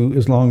keep you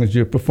as long as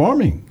you're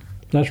performing.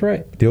 That's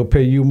right. They'll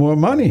pay you more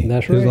money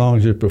That's right. as long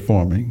as you're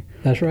performing.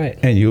 That's right.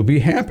 And you'll be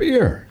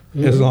happier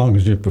as long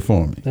as you're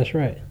performing. That's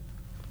right.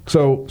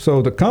 So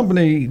the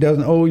company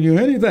doesn't owe you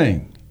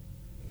anything.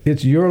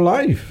 It's your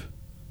life.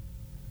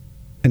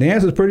 And the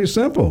answer is pretty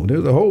simple.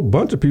 There's a whole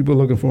bunch of people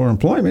looking for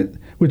employment,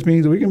 which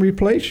means we can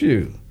replace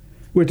you,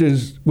 which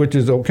is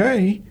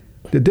okay.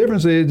 The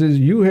difference is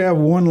you have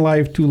one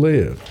life to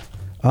live.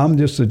 I'm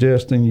just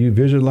suggesting you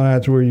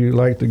visualize where you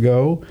like to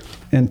go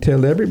and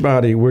tell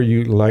everybody where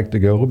you like to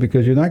go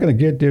because you're not going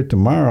to get there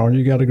tomorrow and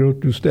you got to go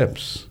through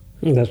steps.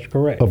 That's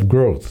correct. Of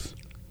growth.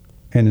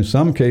 And in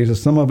some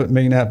cases, some of it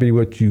may not be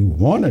what you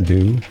want to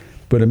do,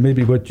 but it may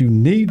be what you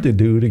need to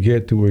do to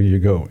get to where you're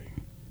going.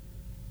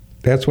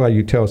 That's why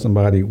you tell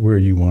somebody where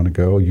you want to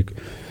go,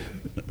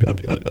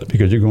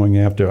 because you're going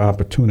after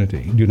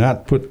opportunity. Do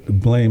not put the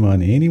blame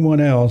on anyone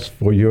else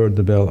for your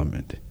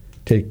development.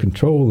 Take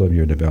control of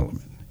your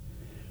development.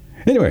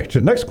 Anyway, so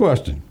next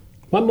question.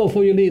 One more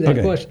before you leave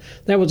that question.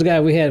 That was a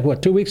guy we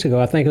had, 2 weeks ago.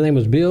 I think his name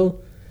was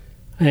Bill.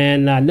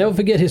 And I never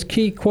forget his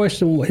key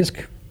question, his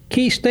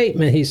key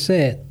statement. He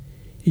said,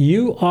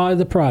 you are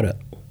the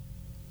product.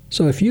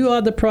 So if you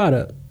are the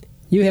product,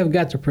 you have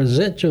got to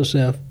present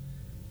yourself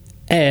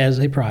as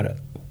a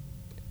product.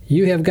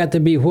 You have got to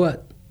be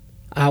what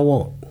I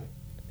want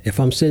if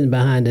I'm sitting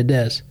behind the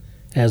desk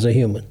as a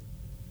human.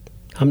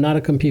 I'm not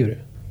a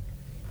computer.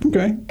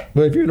 Okay.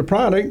 But if you're the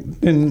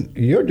product, then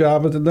your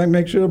job is to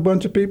make sure a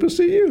bunch of people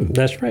see you.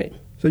 That's right.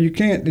 So they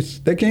can't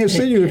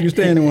see you if you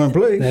stand in one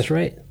place. That's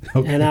right.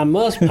 Okay. And I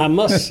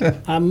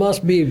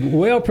must be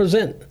well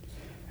presented.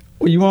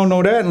 Well, you won't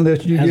know that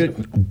unless you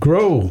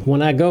grow.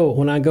 When I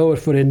go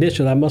for the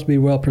initial, I must be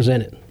well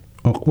presented.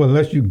 Well,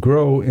 unless you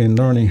grow in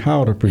learning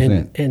how to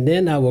present. And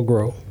then I will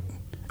grow.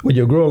 Well,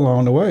 you'll grow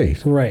along the way.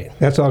 Right.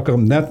 That's how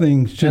come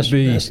nothing should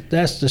be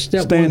that's the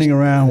step standing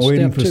around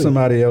waiting for 2.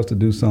 somebody else to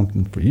do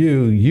something for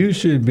you. You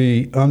should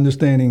be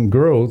understanding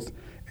growth,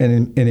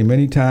 and in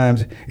many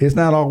times, it's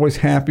not always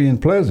happy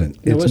and pleasant.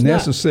 It's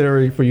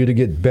necessary for you to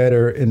get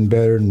better and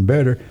better and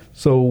better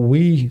so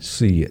we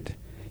see it.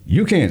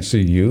 You can't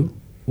see you.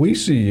 We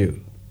see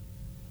you.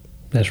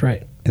 That's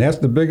right. And that's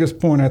the biggest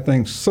point I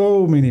think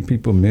so many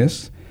people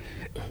miss.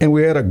 And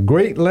we had a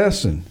great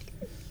lesson.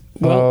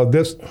 Well,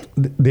 the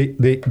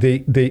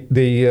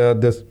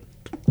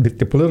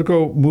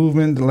political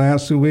movement the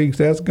last 2 weeks,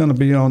 that's going to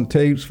be on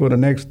tapes for the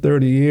next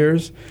 30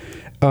 years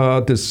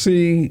to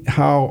see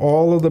how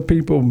all of the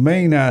people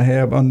may not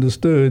have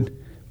understood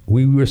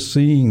we were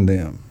seeing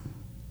them.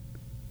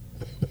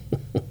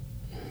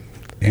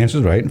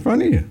 Answer's right in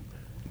front of you.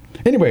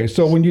 Anyway,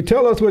 so when you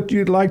tell us what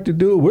you'd like to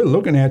do, we're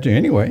looking at you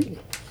anyway.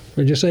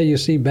 Would you say you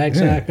see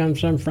backside, come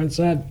from front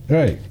side?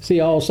 Right.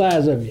 See all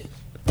sides of you.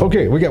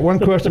 Okay, we got one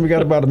question. We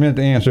got about a minute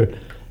to answer.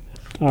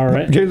 All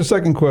right. Here's the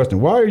second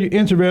question. Why are you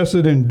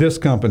interested in this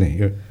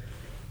company?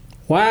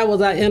 Why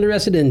was I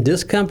interested in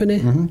this company?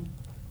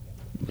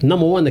 Mm-hmm.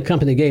 Number one, the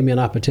company gave me an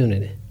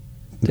opportunity.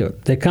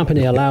 The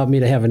company allowed me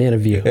to have an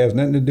interview. It has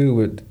nothing to do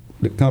with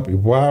the company.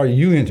 Why are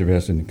you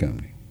interested in the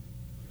company?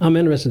 I'm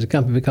interested in the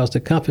company because the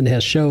company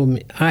has shown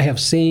me, I have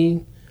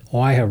seen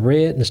or I have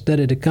read and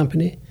studied the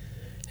company,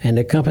 and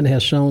the company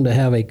has shown to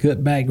have a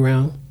good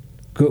background,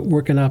 good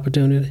working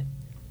opportunity,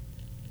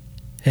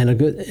 and a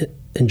good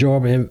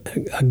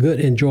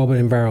enjoyable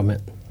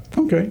environment.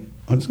 Okay.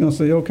 I'm just going to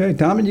say, okay.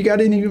 Tommy, you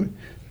got any?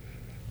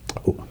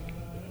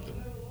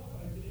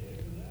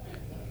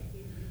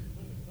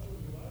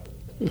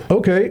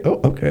 Okay.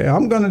 Okay.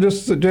 I'm going to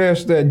just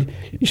suggest that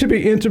you should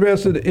be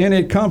interested in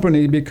a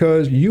company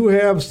because you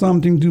have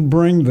something to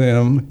bring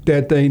them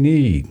that they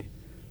need.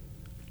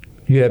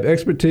 You have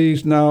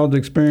expertise, knowledge,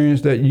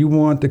 experience that you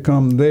want to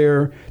come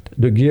there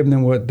to give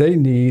them what they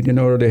need in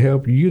order to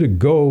help you to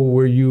go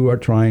where you are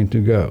trying to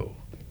go.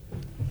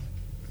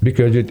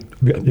 Because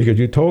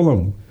you told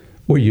them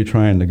where you're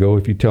trying to go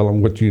if you tell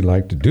them what you'd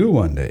like to do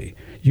one day.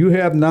 You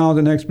have knowledge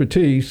and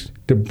expertise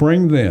to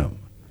bring them.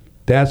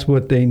 That's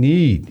what they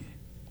need.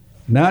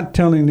 Not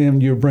telling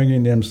them you're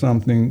bringing them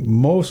something,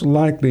 most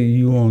likely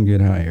you won't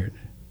get hired.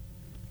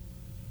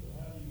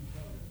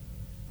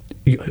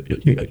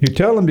 You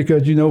tell them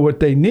because you know what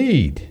they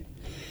need.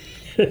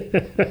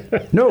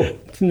 No.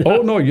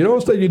 Oh, no, you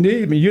don't say you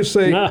need me. You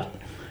say,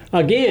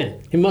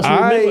 Again, we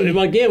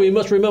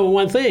must remember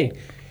one thing.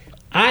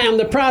 I am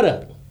the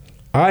product.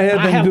 I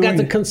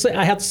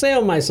have to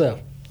sell myself.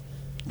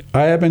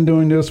 I have been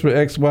doing this for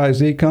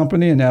XYZ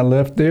company, and I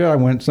left there. I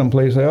went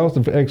someplace else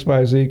for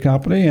XYZ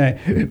company,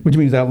 which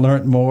means I've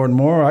learned more and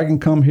more. I can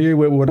come here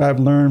with what I've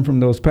learned from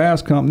those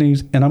past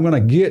companies, and I'm going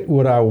to get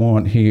what I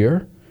want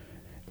here,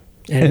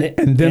 and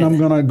then I'm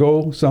going to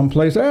go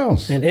someplace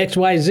else. And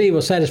XYZ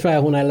was satisfied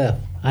when I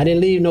left. I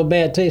didn't leave no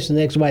bad taste in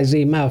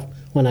XYZ mouth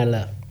when I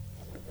left.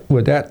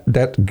 Well, but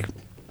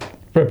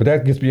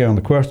that gets beyond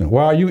the question.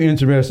 Why are you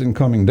interested in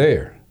coming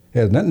there? It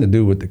has nothing to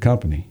do with the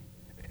company.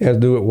 It has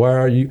to do with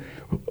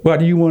why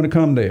do you want to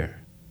come there?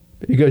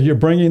 Because you're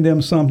bringing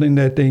them something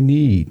that they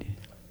need.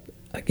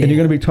 Again. And you're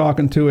going to be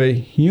talking to a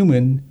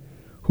human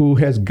who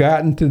has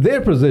gotten to their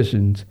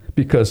positions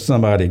because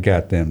somebody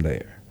got them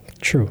there.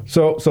 True.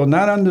 So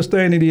not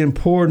understanding the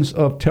importance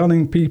of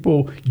telling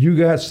people you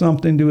got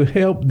something to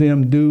help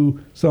them do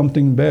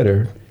something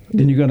better,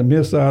 then you're going to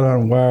miss out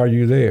on why are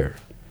you there.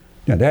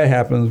 Now, that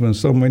happens when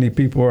so many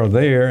people are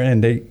there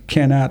and they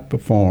cannot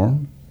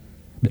perform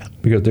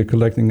because they're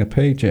collecting a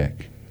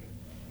paycheck.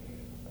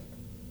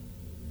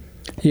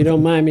 You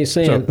don't mind me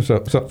saying... So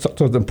it's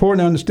important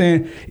to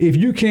understand, if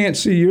you can't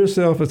see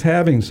yourself as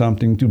having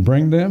something to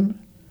bring them,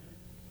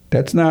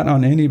 that's not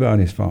on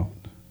anybody's fault.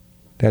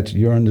 That's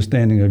your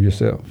understanding of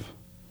yourself.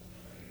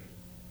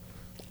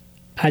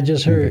 I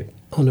just heard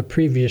on the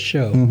previous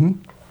show,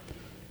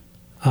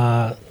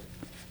 the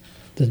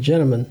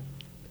gentleman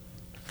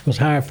was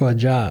hired for a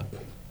job,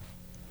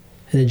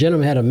 and the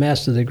gentleman had a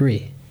master's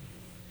degree,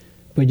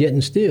 but yet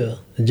and still,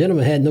 the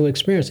gentleman had no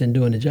experience in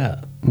doing the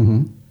job.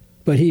 Mm-hmm.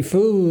 But he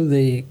fooled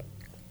the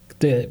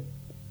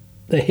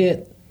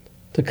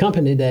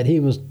company that he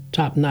was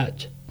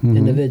top-notch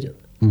individual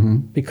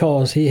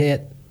because he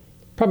had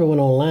probably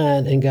went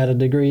online and got a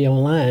degree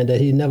online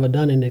that he'd never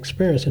done any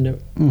experience in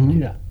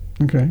the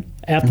Okay.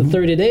 After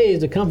 30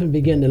 days, the company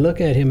began to look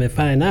at him and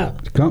find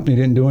out. The company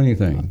didn't do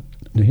anything.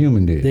 The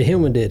human did. The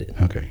human did it.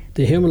 Okay.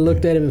 The human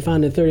looked at him and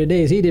found in 30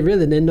 days he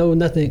really didn't know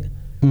nothing.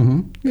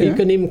 Mm-hmm. Yeah. He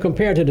couldn't even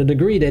compare to the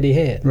degree that he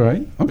had.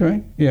 Right.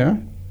 Okay. Yeah.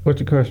 What's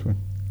your question?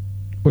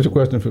 What's your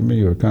question for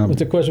me or comment? What's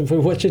the question for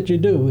what should you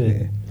do with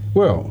it?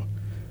 Well,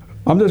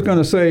 I'm just going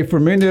to say for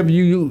many of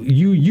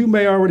you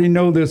may already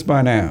know this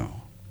by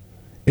now.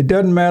 It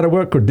doesn't matter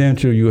what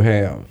credential you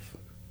have.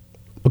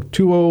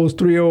 2 O's,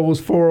 3 O's,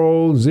 4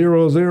 O's,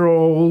 0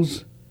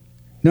 O's.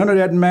 None of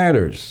that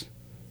matters.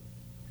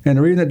 And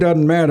the reason it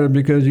doesn't matter is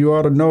because you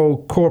ought to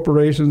know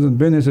corporations and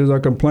businesses are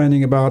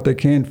complaining about they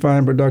can't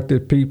find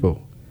productive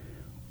people.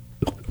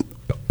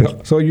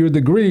 So your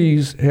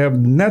degrees have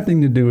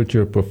nothing to do with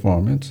your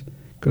performance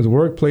because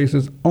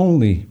workplaces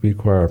only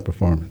require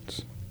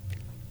performance.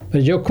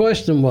 But your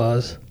question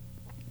was,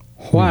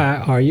 why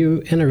are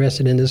you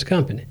interested in this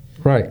company?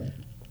 Right.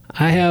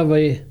 I have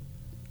a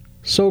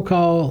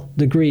so-called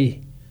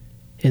degree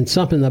in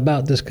something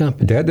about this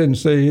company. That didn't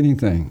say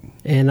anything.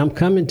 And I'm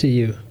coming to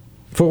you.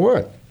 For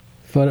what?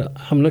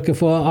 I'm looking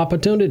for an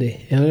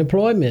opportunity and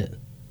employment.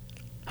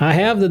 I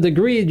have the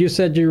degree you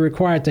said you're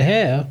required to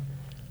have.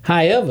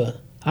 However,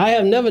 I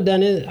have never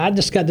done it. I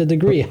just got the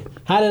degree.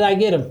 How did I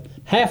get them?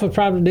 Half of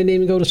probably didn't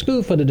even go to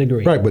school for the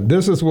degree. Right, but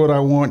this is what I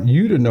want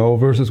you to know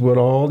versus what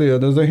all the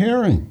others are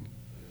hearing.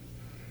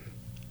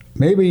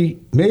 Maybe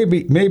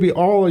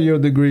all of your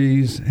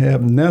degrees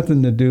have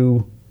nothing to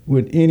do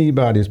with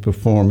anybody's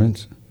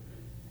performance.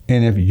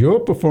 And if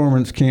your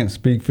performance can't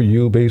speak for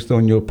you based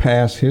on your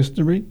past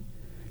history,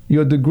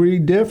 your degree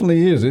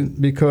definitely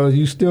isn't, because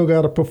you still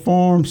got to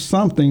perform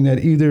something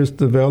that either is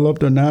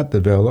developed or not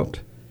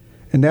developed.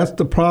 And that's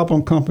the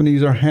problem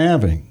companies are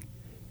having,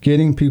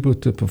 getting people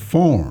to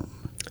perform,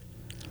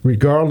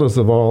 regardless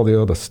of all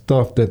the other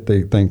stuff that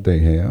they think they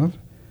have,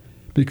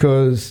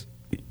 because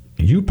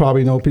you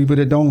probably know people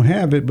that don't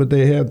have it, but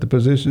they have the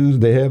positions,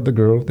 they have the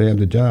growth, they have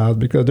the jobs,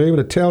 because they're able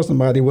to tell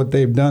somebody what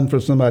they've done for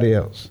somebody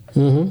else,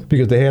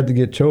 because they had to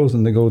get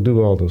chosen to go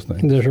do all those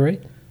things. That's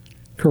right.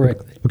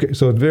 Correctly. Okay,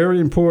 so it's very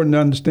important to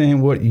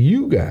understand what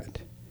you got.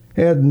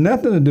 It has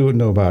nothing to do with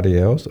nobody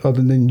else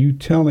other than you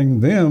telling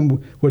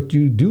them what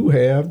you do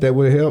have that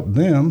will help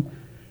them,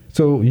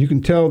 so you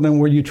can tell them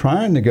where you're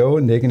trying to go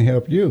and they can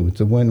help you. It's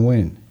a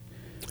win-win.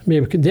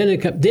 Then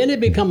it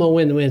become a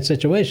win-win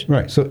situation.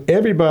 Right. So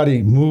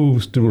everybody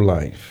moves through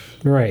life.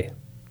 Right.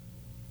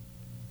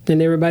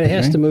 And everybody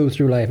has to move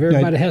through life.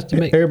 Everybody has to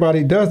make...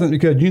 Everybody doesn't,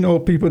 because you know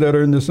people that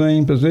are in the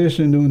same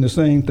position doing the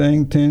same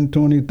thing 10,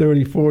 20,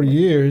 30, 40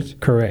 years.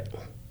 Correct.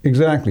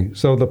 Exactly.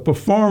 So the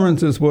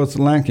performance is what's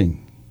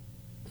lacking.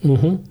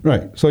 Mm-hmm.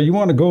 Right. So you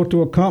want to go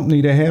to a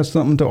company that has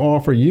something to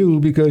offer you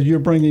because you're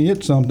bringing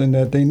it something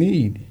that they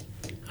need.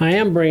 I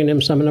am bringing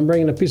them something. I'm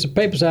bringing a piece of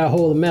paper so I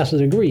hold a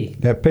master's degree.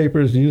 That paper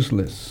is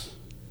useless.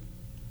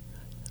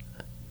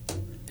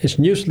 It's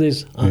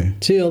useless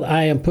until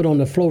I am put on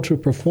the floor to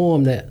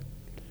perform that.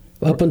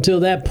 Up until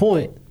that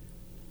point,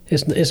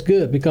 it's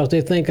good because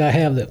they think I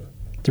have the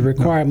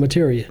required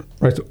material.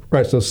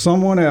 Right. So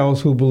someone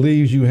else who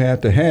believes you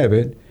have to have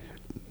it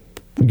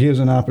gives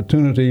an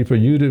opportunity for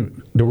you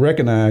to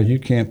recognize you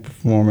can't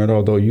perform it,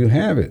 although you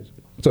have it.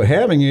 So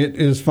having it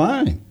is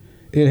fine.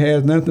 It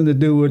has nothing to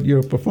do with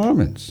your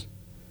performance.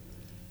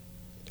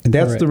 And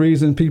that's the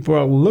reason people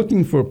are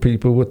looking for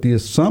people with the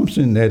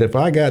assumption that if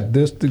I got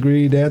this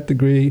degree, that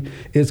degree,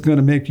 it's going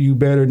to make you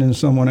better than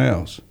someone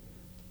else.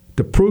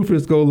 The proof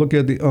is go look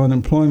at the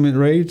unemployment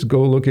rates,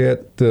 go look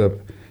at the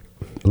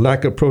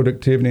lack of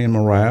productivity and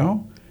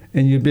morale,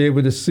 and you'll be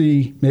able to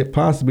see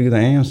possibly the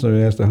answer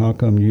as to how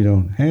come you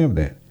don't have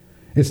that.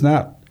 It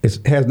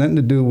has nothing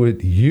to do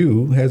with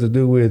you. It has to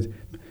do with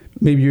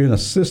maybe you're in a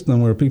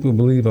system where people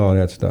believe all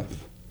that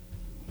stuff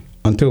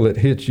until it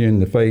hits you in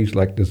the face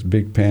like this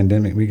big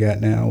pandemic we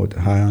got now with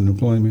the high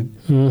unemployment.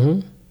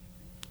 Mm-hmm.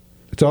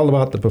 It's all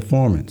about the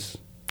performance.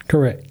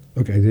 Correct.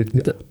 Okay.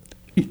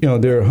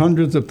 There are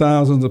hundreds of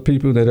thousands of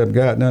people that have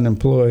gotten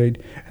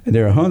unemployed, and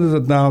there are hundreds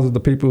of thousands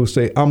of people who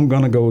say, I'm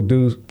going to go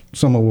do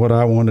some of what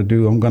I want to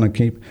do. I'm going to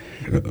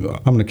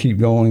keep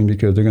going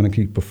because they're going to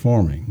keep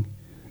performing,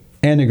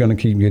 and they're going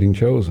to keep getting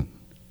chosen,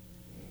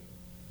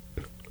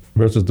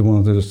 versus the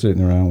ones that are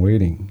sitting around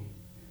waiting.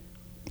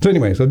 So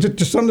anyway, so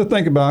just something to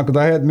think about,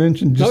 because I had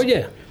mentioned just... Oh,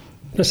 yeah.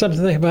 That's something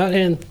to think about.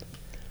 And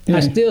I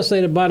still say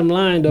the bottom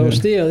line, though,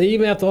 still,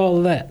 even after all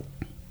of that,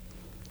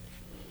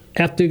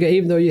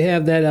 even though you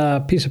have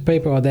that piece of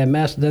paper or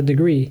that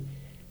degree,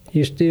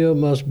 you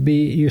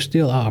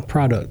still are a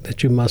product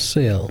that you must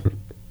sell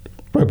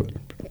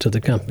to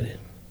the company.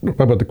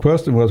 But the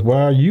question was,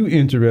 why are you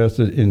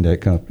interested in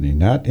that company?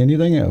 Not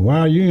anything else. Why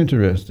are you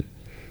interested?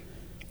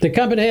 The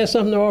company has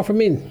something to offer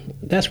me.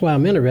 That's why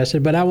I'm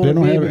interested, but I won't. They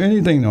don't have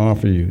anything to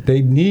offer you.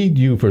 They need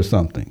you for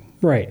something.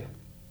 Right.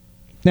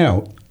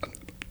 Now,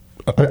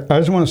 I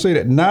just want to say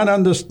that not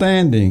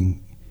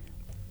understanding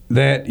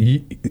that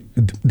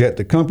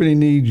the company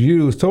needs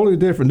you is totally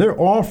different. They're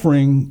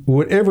offering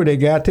whatever they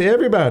got to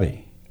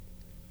everybody.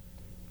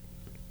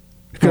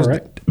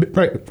 Correct.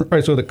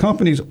 Right. So the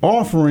company's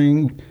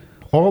offering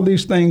all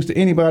these things to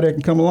anybody that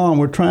can come along.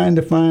 We're trying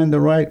to find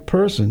the right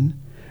person.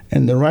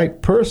 And the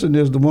right person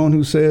is the one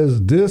who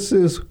says, this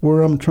is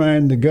where I'm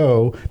trying to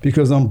go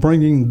because I'm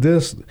bringing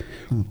this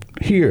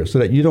here so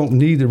that you don't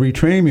need to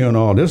retrain me on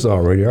all this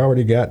already. I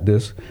already got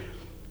this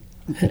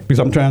because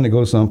I'm trying to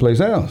go someplace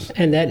else.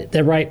 And that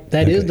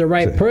is the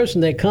right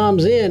person that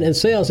comes in and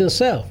sells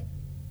himself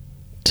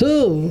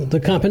to the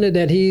company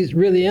that he's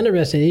really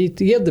interested in. He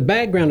gives the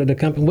background of the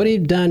company. What he's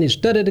done, he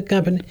studied the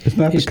company. It's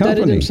not the company. He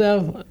studied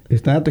himself.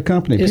 It's not the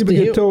company. People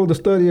get told to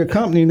study a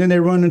company and then they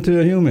run into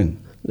a human.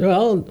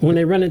 Well, when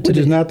they run into which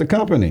is not the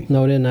company.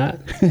 No, they're not.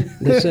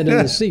 They sit in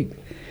the seat.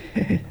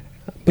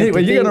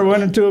 Anyway, you're going to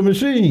run into a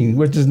machine,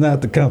 which is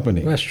not the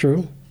company. That's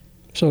true.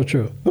 So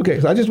true.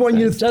 Okay, so I just want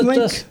you to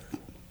think.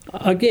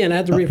 Again,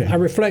 I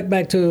reflect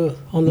back to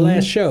on the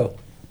last show.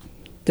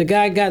 The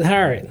guy got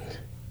hired.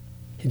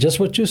 Just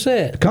what you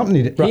said. The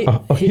company,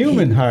 a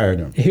human hired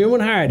him. A human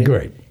hired him.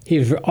 Great. He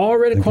was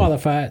already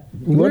qualified.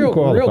 Real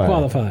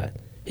qualified.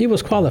 He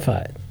was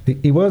qualified.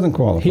 He wasn't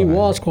qualified. He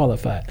was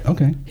qualified.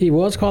 Okay. He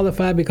was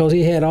qualified because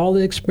he had all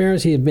the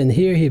experience. He had been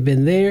here, he had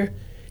been there,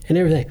 and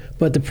everything.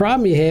 But the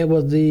problem he had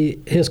was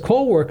his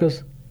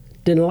co-workers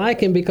didn't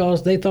like him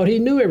because they thought he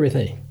knew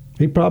everything.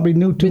 He probably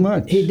knew too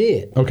much. He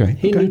did. Okay.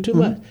 He knew too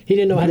much. He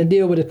didn't know how to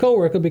deal with his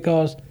co-worker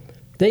because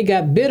they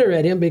got bitter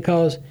at him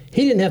because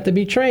he didn't have to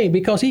be trained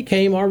because he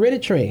came already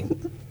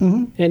trained.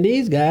 Mm-hmm. And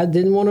these guys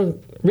didn't want to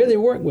really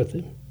work with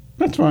him.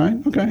 That's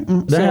fine. Okay.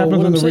 That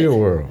happens in the real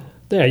world.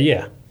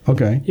 Yeah.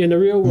 Okay. In the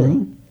real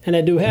world. And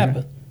that do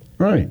happen.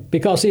 Yeah. Right.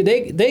 Because, see,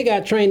 they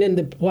got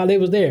trained while they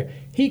was there.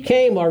 He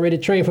came already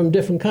trained from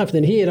different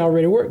companies that he had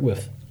already worked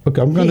with.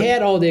 Okay, he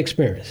had all the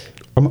experience.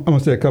 I'm going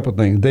to say a couple of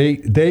things. They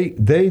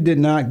did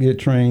not get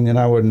trained and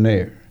I wasn't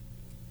there.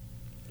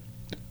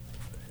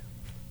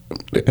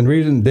 And the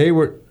reason they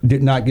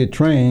did not get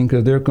trained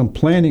because they're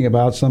complaining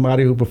about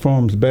somebody who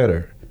performs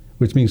better,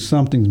 which means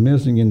something's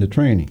missing in the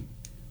training.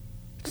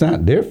 It's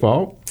not their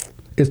fault.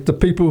 It's the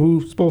people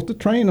who's supposed to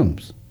train them.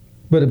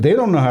 But if they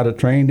don't know how to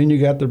train, then you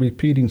got the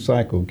repeating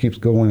cycle. It keeps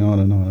going on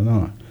and on and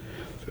on.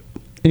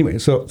 Anyway,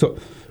 so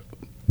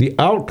the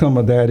outcome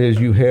of that is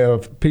you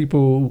have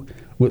people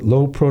with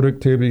low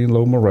productivity and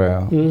low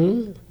morale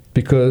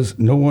because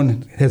no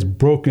one has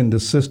broken the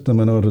system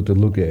in order to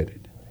look at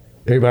it.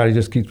 Everybody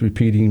just keeps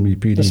repeating.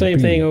 The same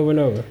thing over and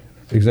over.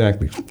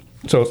 Exactly.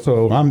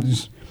 So I'm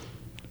just,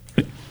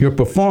 your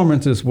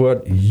performance is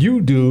what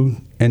you do,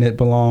 and it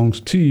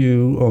belongs to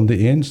you on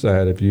the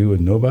inside of you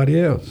and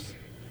nobody else.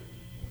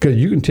 Because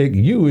you can take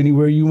you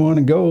anywhere you want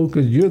to go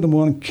because you're the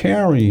one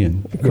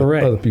carrying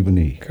what other people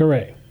need.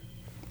 Correct.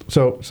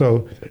 So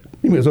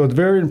it's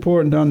very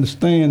important to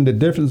understand the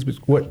difference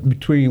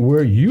between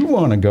where you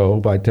want to go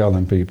by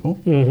telling people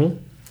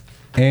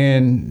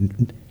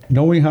and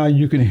knowing how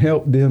you can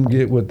help them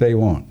get what they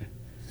want.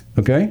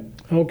 Okay?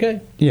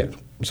 Okay. Yeah.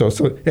 So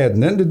it has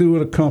nothing to do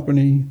with a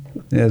company.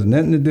 It has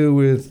nothing to do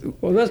with...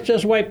 Well, let's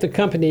just wipe the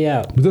company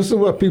out. But this is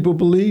what people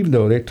believe,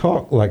 though. They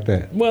talk like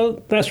that.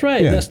 Well, that's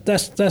right. Yeah.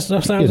 That's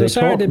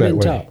how they've been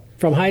taught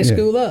from high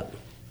school up.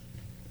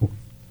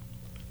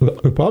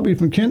 Probably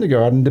from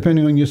kindergarten,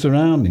 depending on your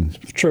surroundings.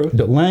 True.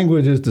 The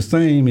language is the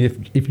same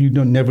if you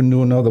never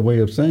knew another way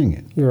of saying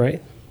it.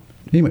 Right.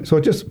 Anyway, so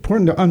it's just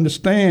important to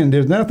understand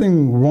there's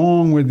nothing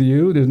wrong with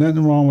you. There's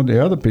nothing wrong with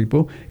the other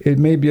people. It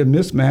may be a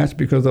mismatch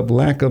because of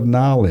lack of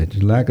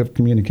knowledge, lack of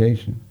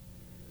communication.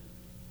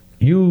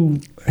 You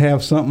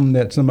have something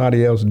that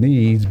somebody else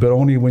needs, but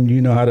only when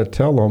you know how to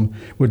tell them,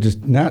 which is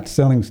not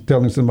telling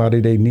somebody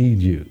they need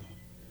you.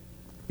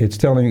 It's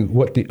telling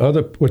what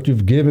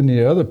you've given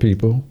the other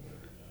people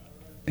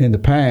in the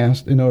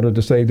past in order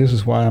to say, this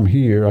is why I'm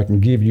here. I can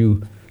give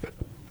you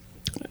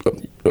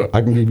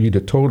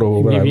the total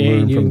of what I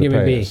learned from the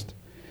past.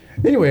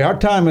 Anyway, our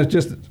time is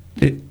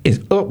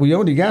up. We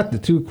only got the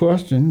 2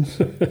 questions,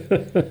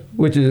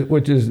 which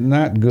is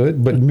not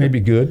good, but maybe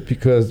good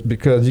because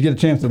you get a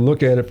chance to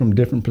look at it from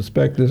different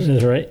perspectives.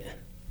 That's right.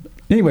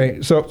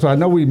 Anyway, so I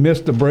know we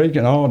missed the break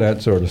and all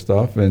that sort of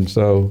stuff, and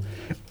so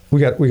we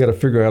got to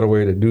figure out a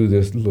way to do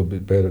this a little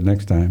bit better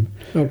next time.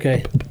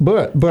 Okay.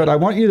 But I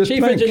want you to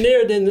Chief think.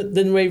 Engineer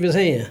didn't wave his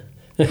hand.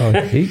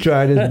 He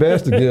tried his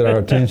best to get our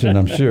attention,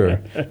 I'm sure.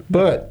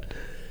 But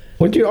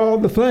what you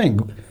all to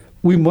think,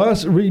 we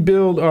must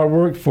rebuild our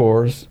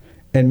workforce.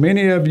 And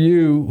many of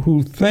you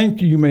who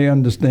think you may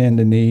understand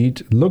the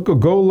needs,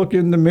 go look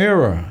in the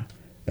mirror.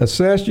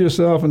 Assess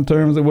yourself in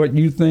terms of what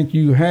you think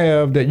you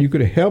have that you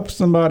could help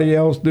somebody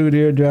else do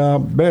their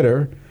job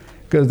better,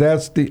 because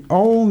that's the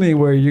only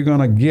way you're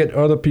going to get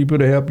other people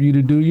to help you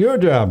to do your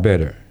job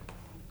better.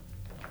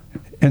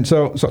 And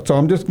so I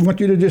want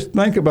you to just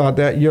think about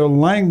that. Your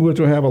language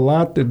will have a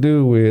lot to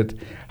do with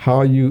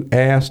how you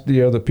ask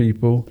the other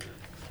people,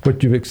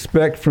 what you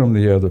expect from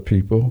the other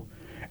people.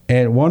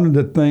 And one of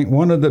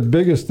the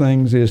biggest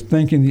things is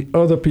thinking the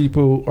other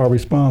people are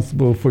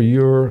responsible for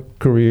your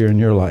career and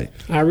your life.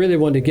 I really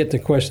wanted to get to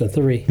question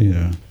 3.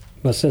 Yeah.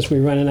 But since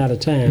we're running out of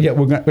time. Yeah,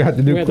 we have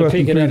to do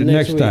question 3 the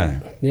next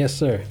time. Yes,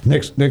 sir.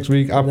 Next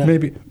week,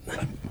 maybe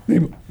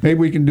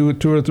we can do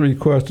 2 or 3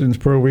 questions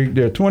per week.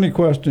 There are 20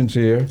 questions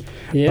here.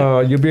 Yeah.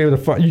 You'll be able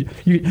to find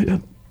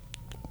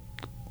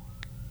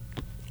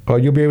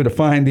you'll be able to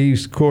find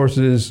these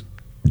questions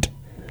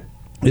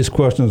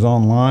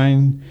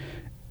online,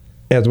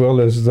 as well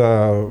as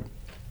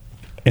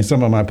in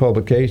some of my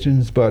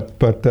publications. But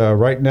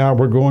right now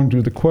we're going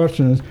through the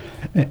questions,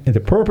 and the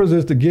purpose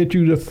is to get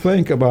you to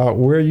think about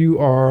where you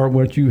are,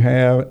 what you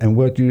have, and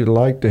what you'd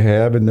like to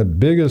have. And the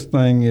biggest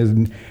thing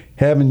is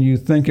having you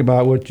think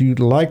about what you'd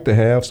like to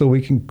have so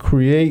we can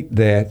create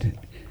that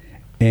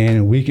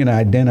and we can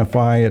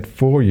identify it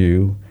for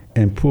you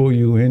and pull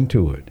you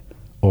into it.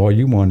 All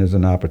you want is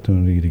an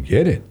opportunity to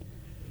get it.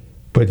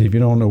 But if you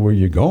don't know where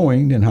you're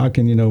going, then how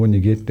can you know when you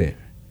get there?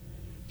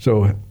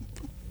 So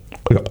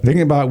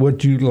thinking about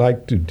what you'd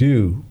like to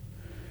do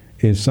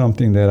is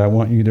something that I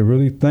want you to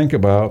really think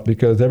about,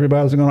 because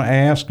everybody's going to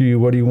ask you,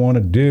 what do you want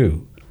to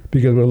do?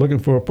 Because we're looking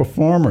for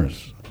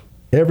performers.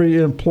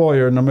 Every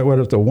employer, no matter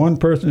whether it's a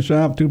 1-person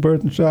shop,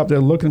 2-person shop, they're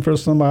looking for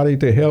somebody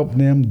to help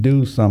them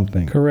do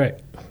something.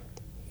 Correct.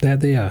 That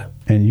they are.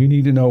 And you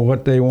need to know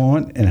what they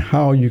want and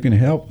how you can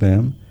help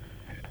them,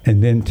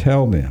 and then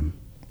tell them.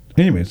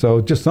 Anyway,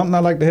 so just something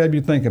I'd like to have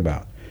you think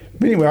about.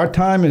 But anyway, our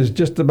time is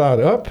just about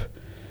up.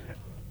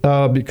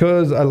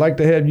 Because I'd like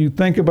to have you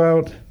think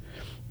about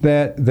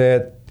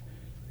that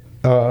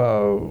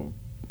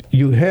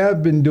you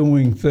have been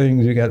doing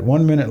things. You got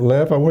 1 minute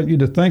left. I want you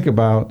to think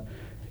about,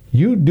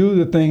 you do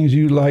the things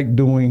you like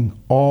doing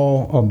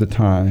all of the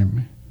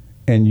time,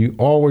 and you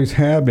always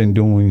have been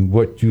doing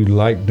what you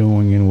like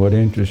doing and what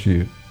interests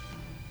you.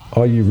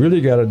 All you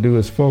really got to do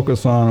is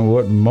focus on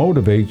what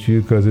motivates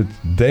you, because it's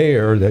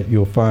there that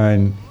you'll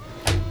find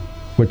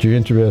what you're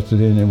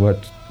interested in and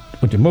what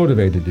you're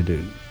motivated to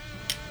do.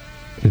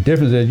 The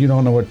difference is you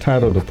don't know what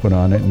title to put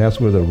on it, and that's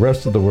where the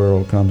rest of the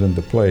world comes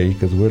into play,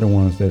 because we're the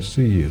ones that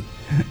see you.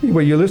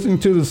 Anyway, you're listening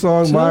to the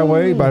song My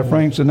Way by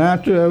Frank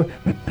Sinatra.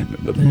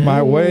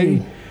 My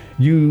Way.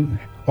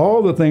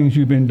 All the things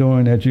you've been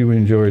doing that you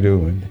enjoy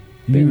doing,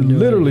 you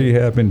literally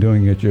have been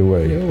doing it your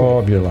way all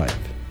of your life.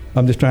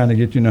 I'm just trying to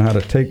get you to know how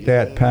to take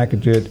that,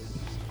 package it,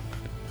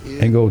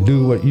 and go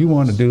do what you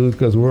want to do,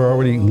 because we're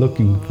already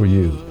looking for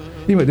you.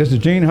 Anyway, this is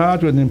Gene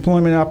Hodge with the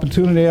Employment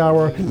Opportunity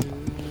Hour.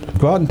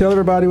 Go out and tell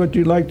everybody what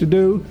you'd like to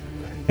do,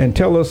 and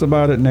tell us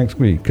about it next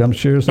week. I'm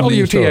sure some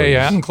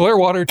WTAN,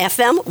 Clearwater.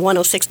 FM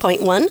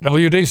 106.1.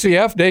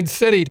 WDCF, Dade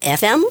City.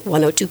 FM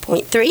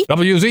 102.3.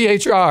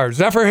 WZHR,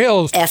 Zephyr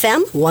Hills.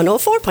 FM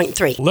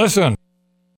 104.3. Listen.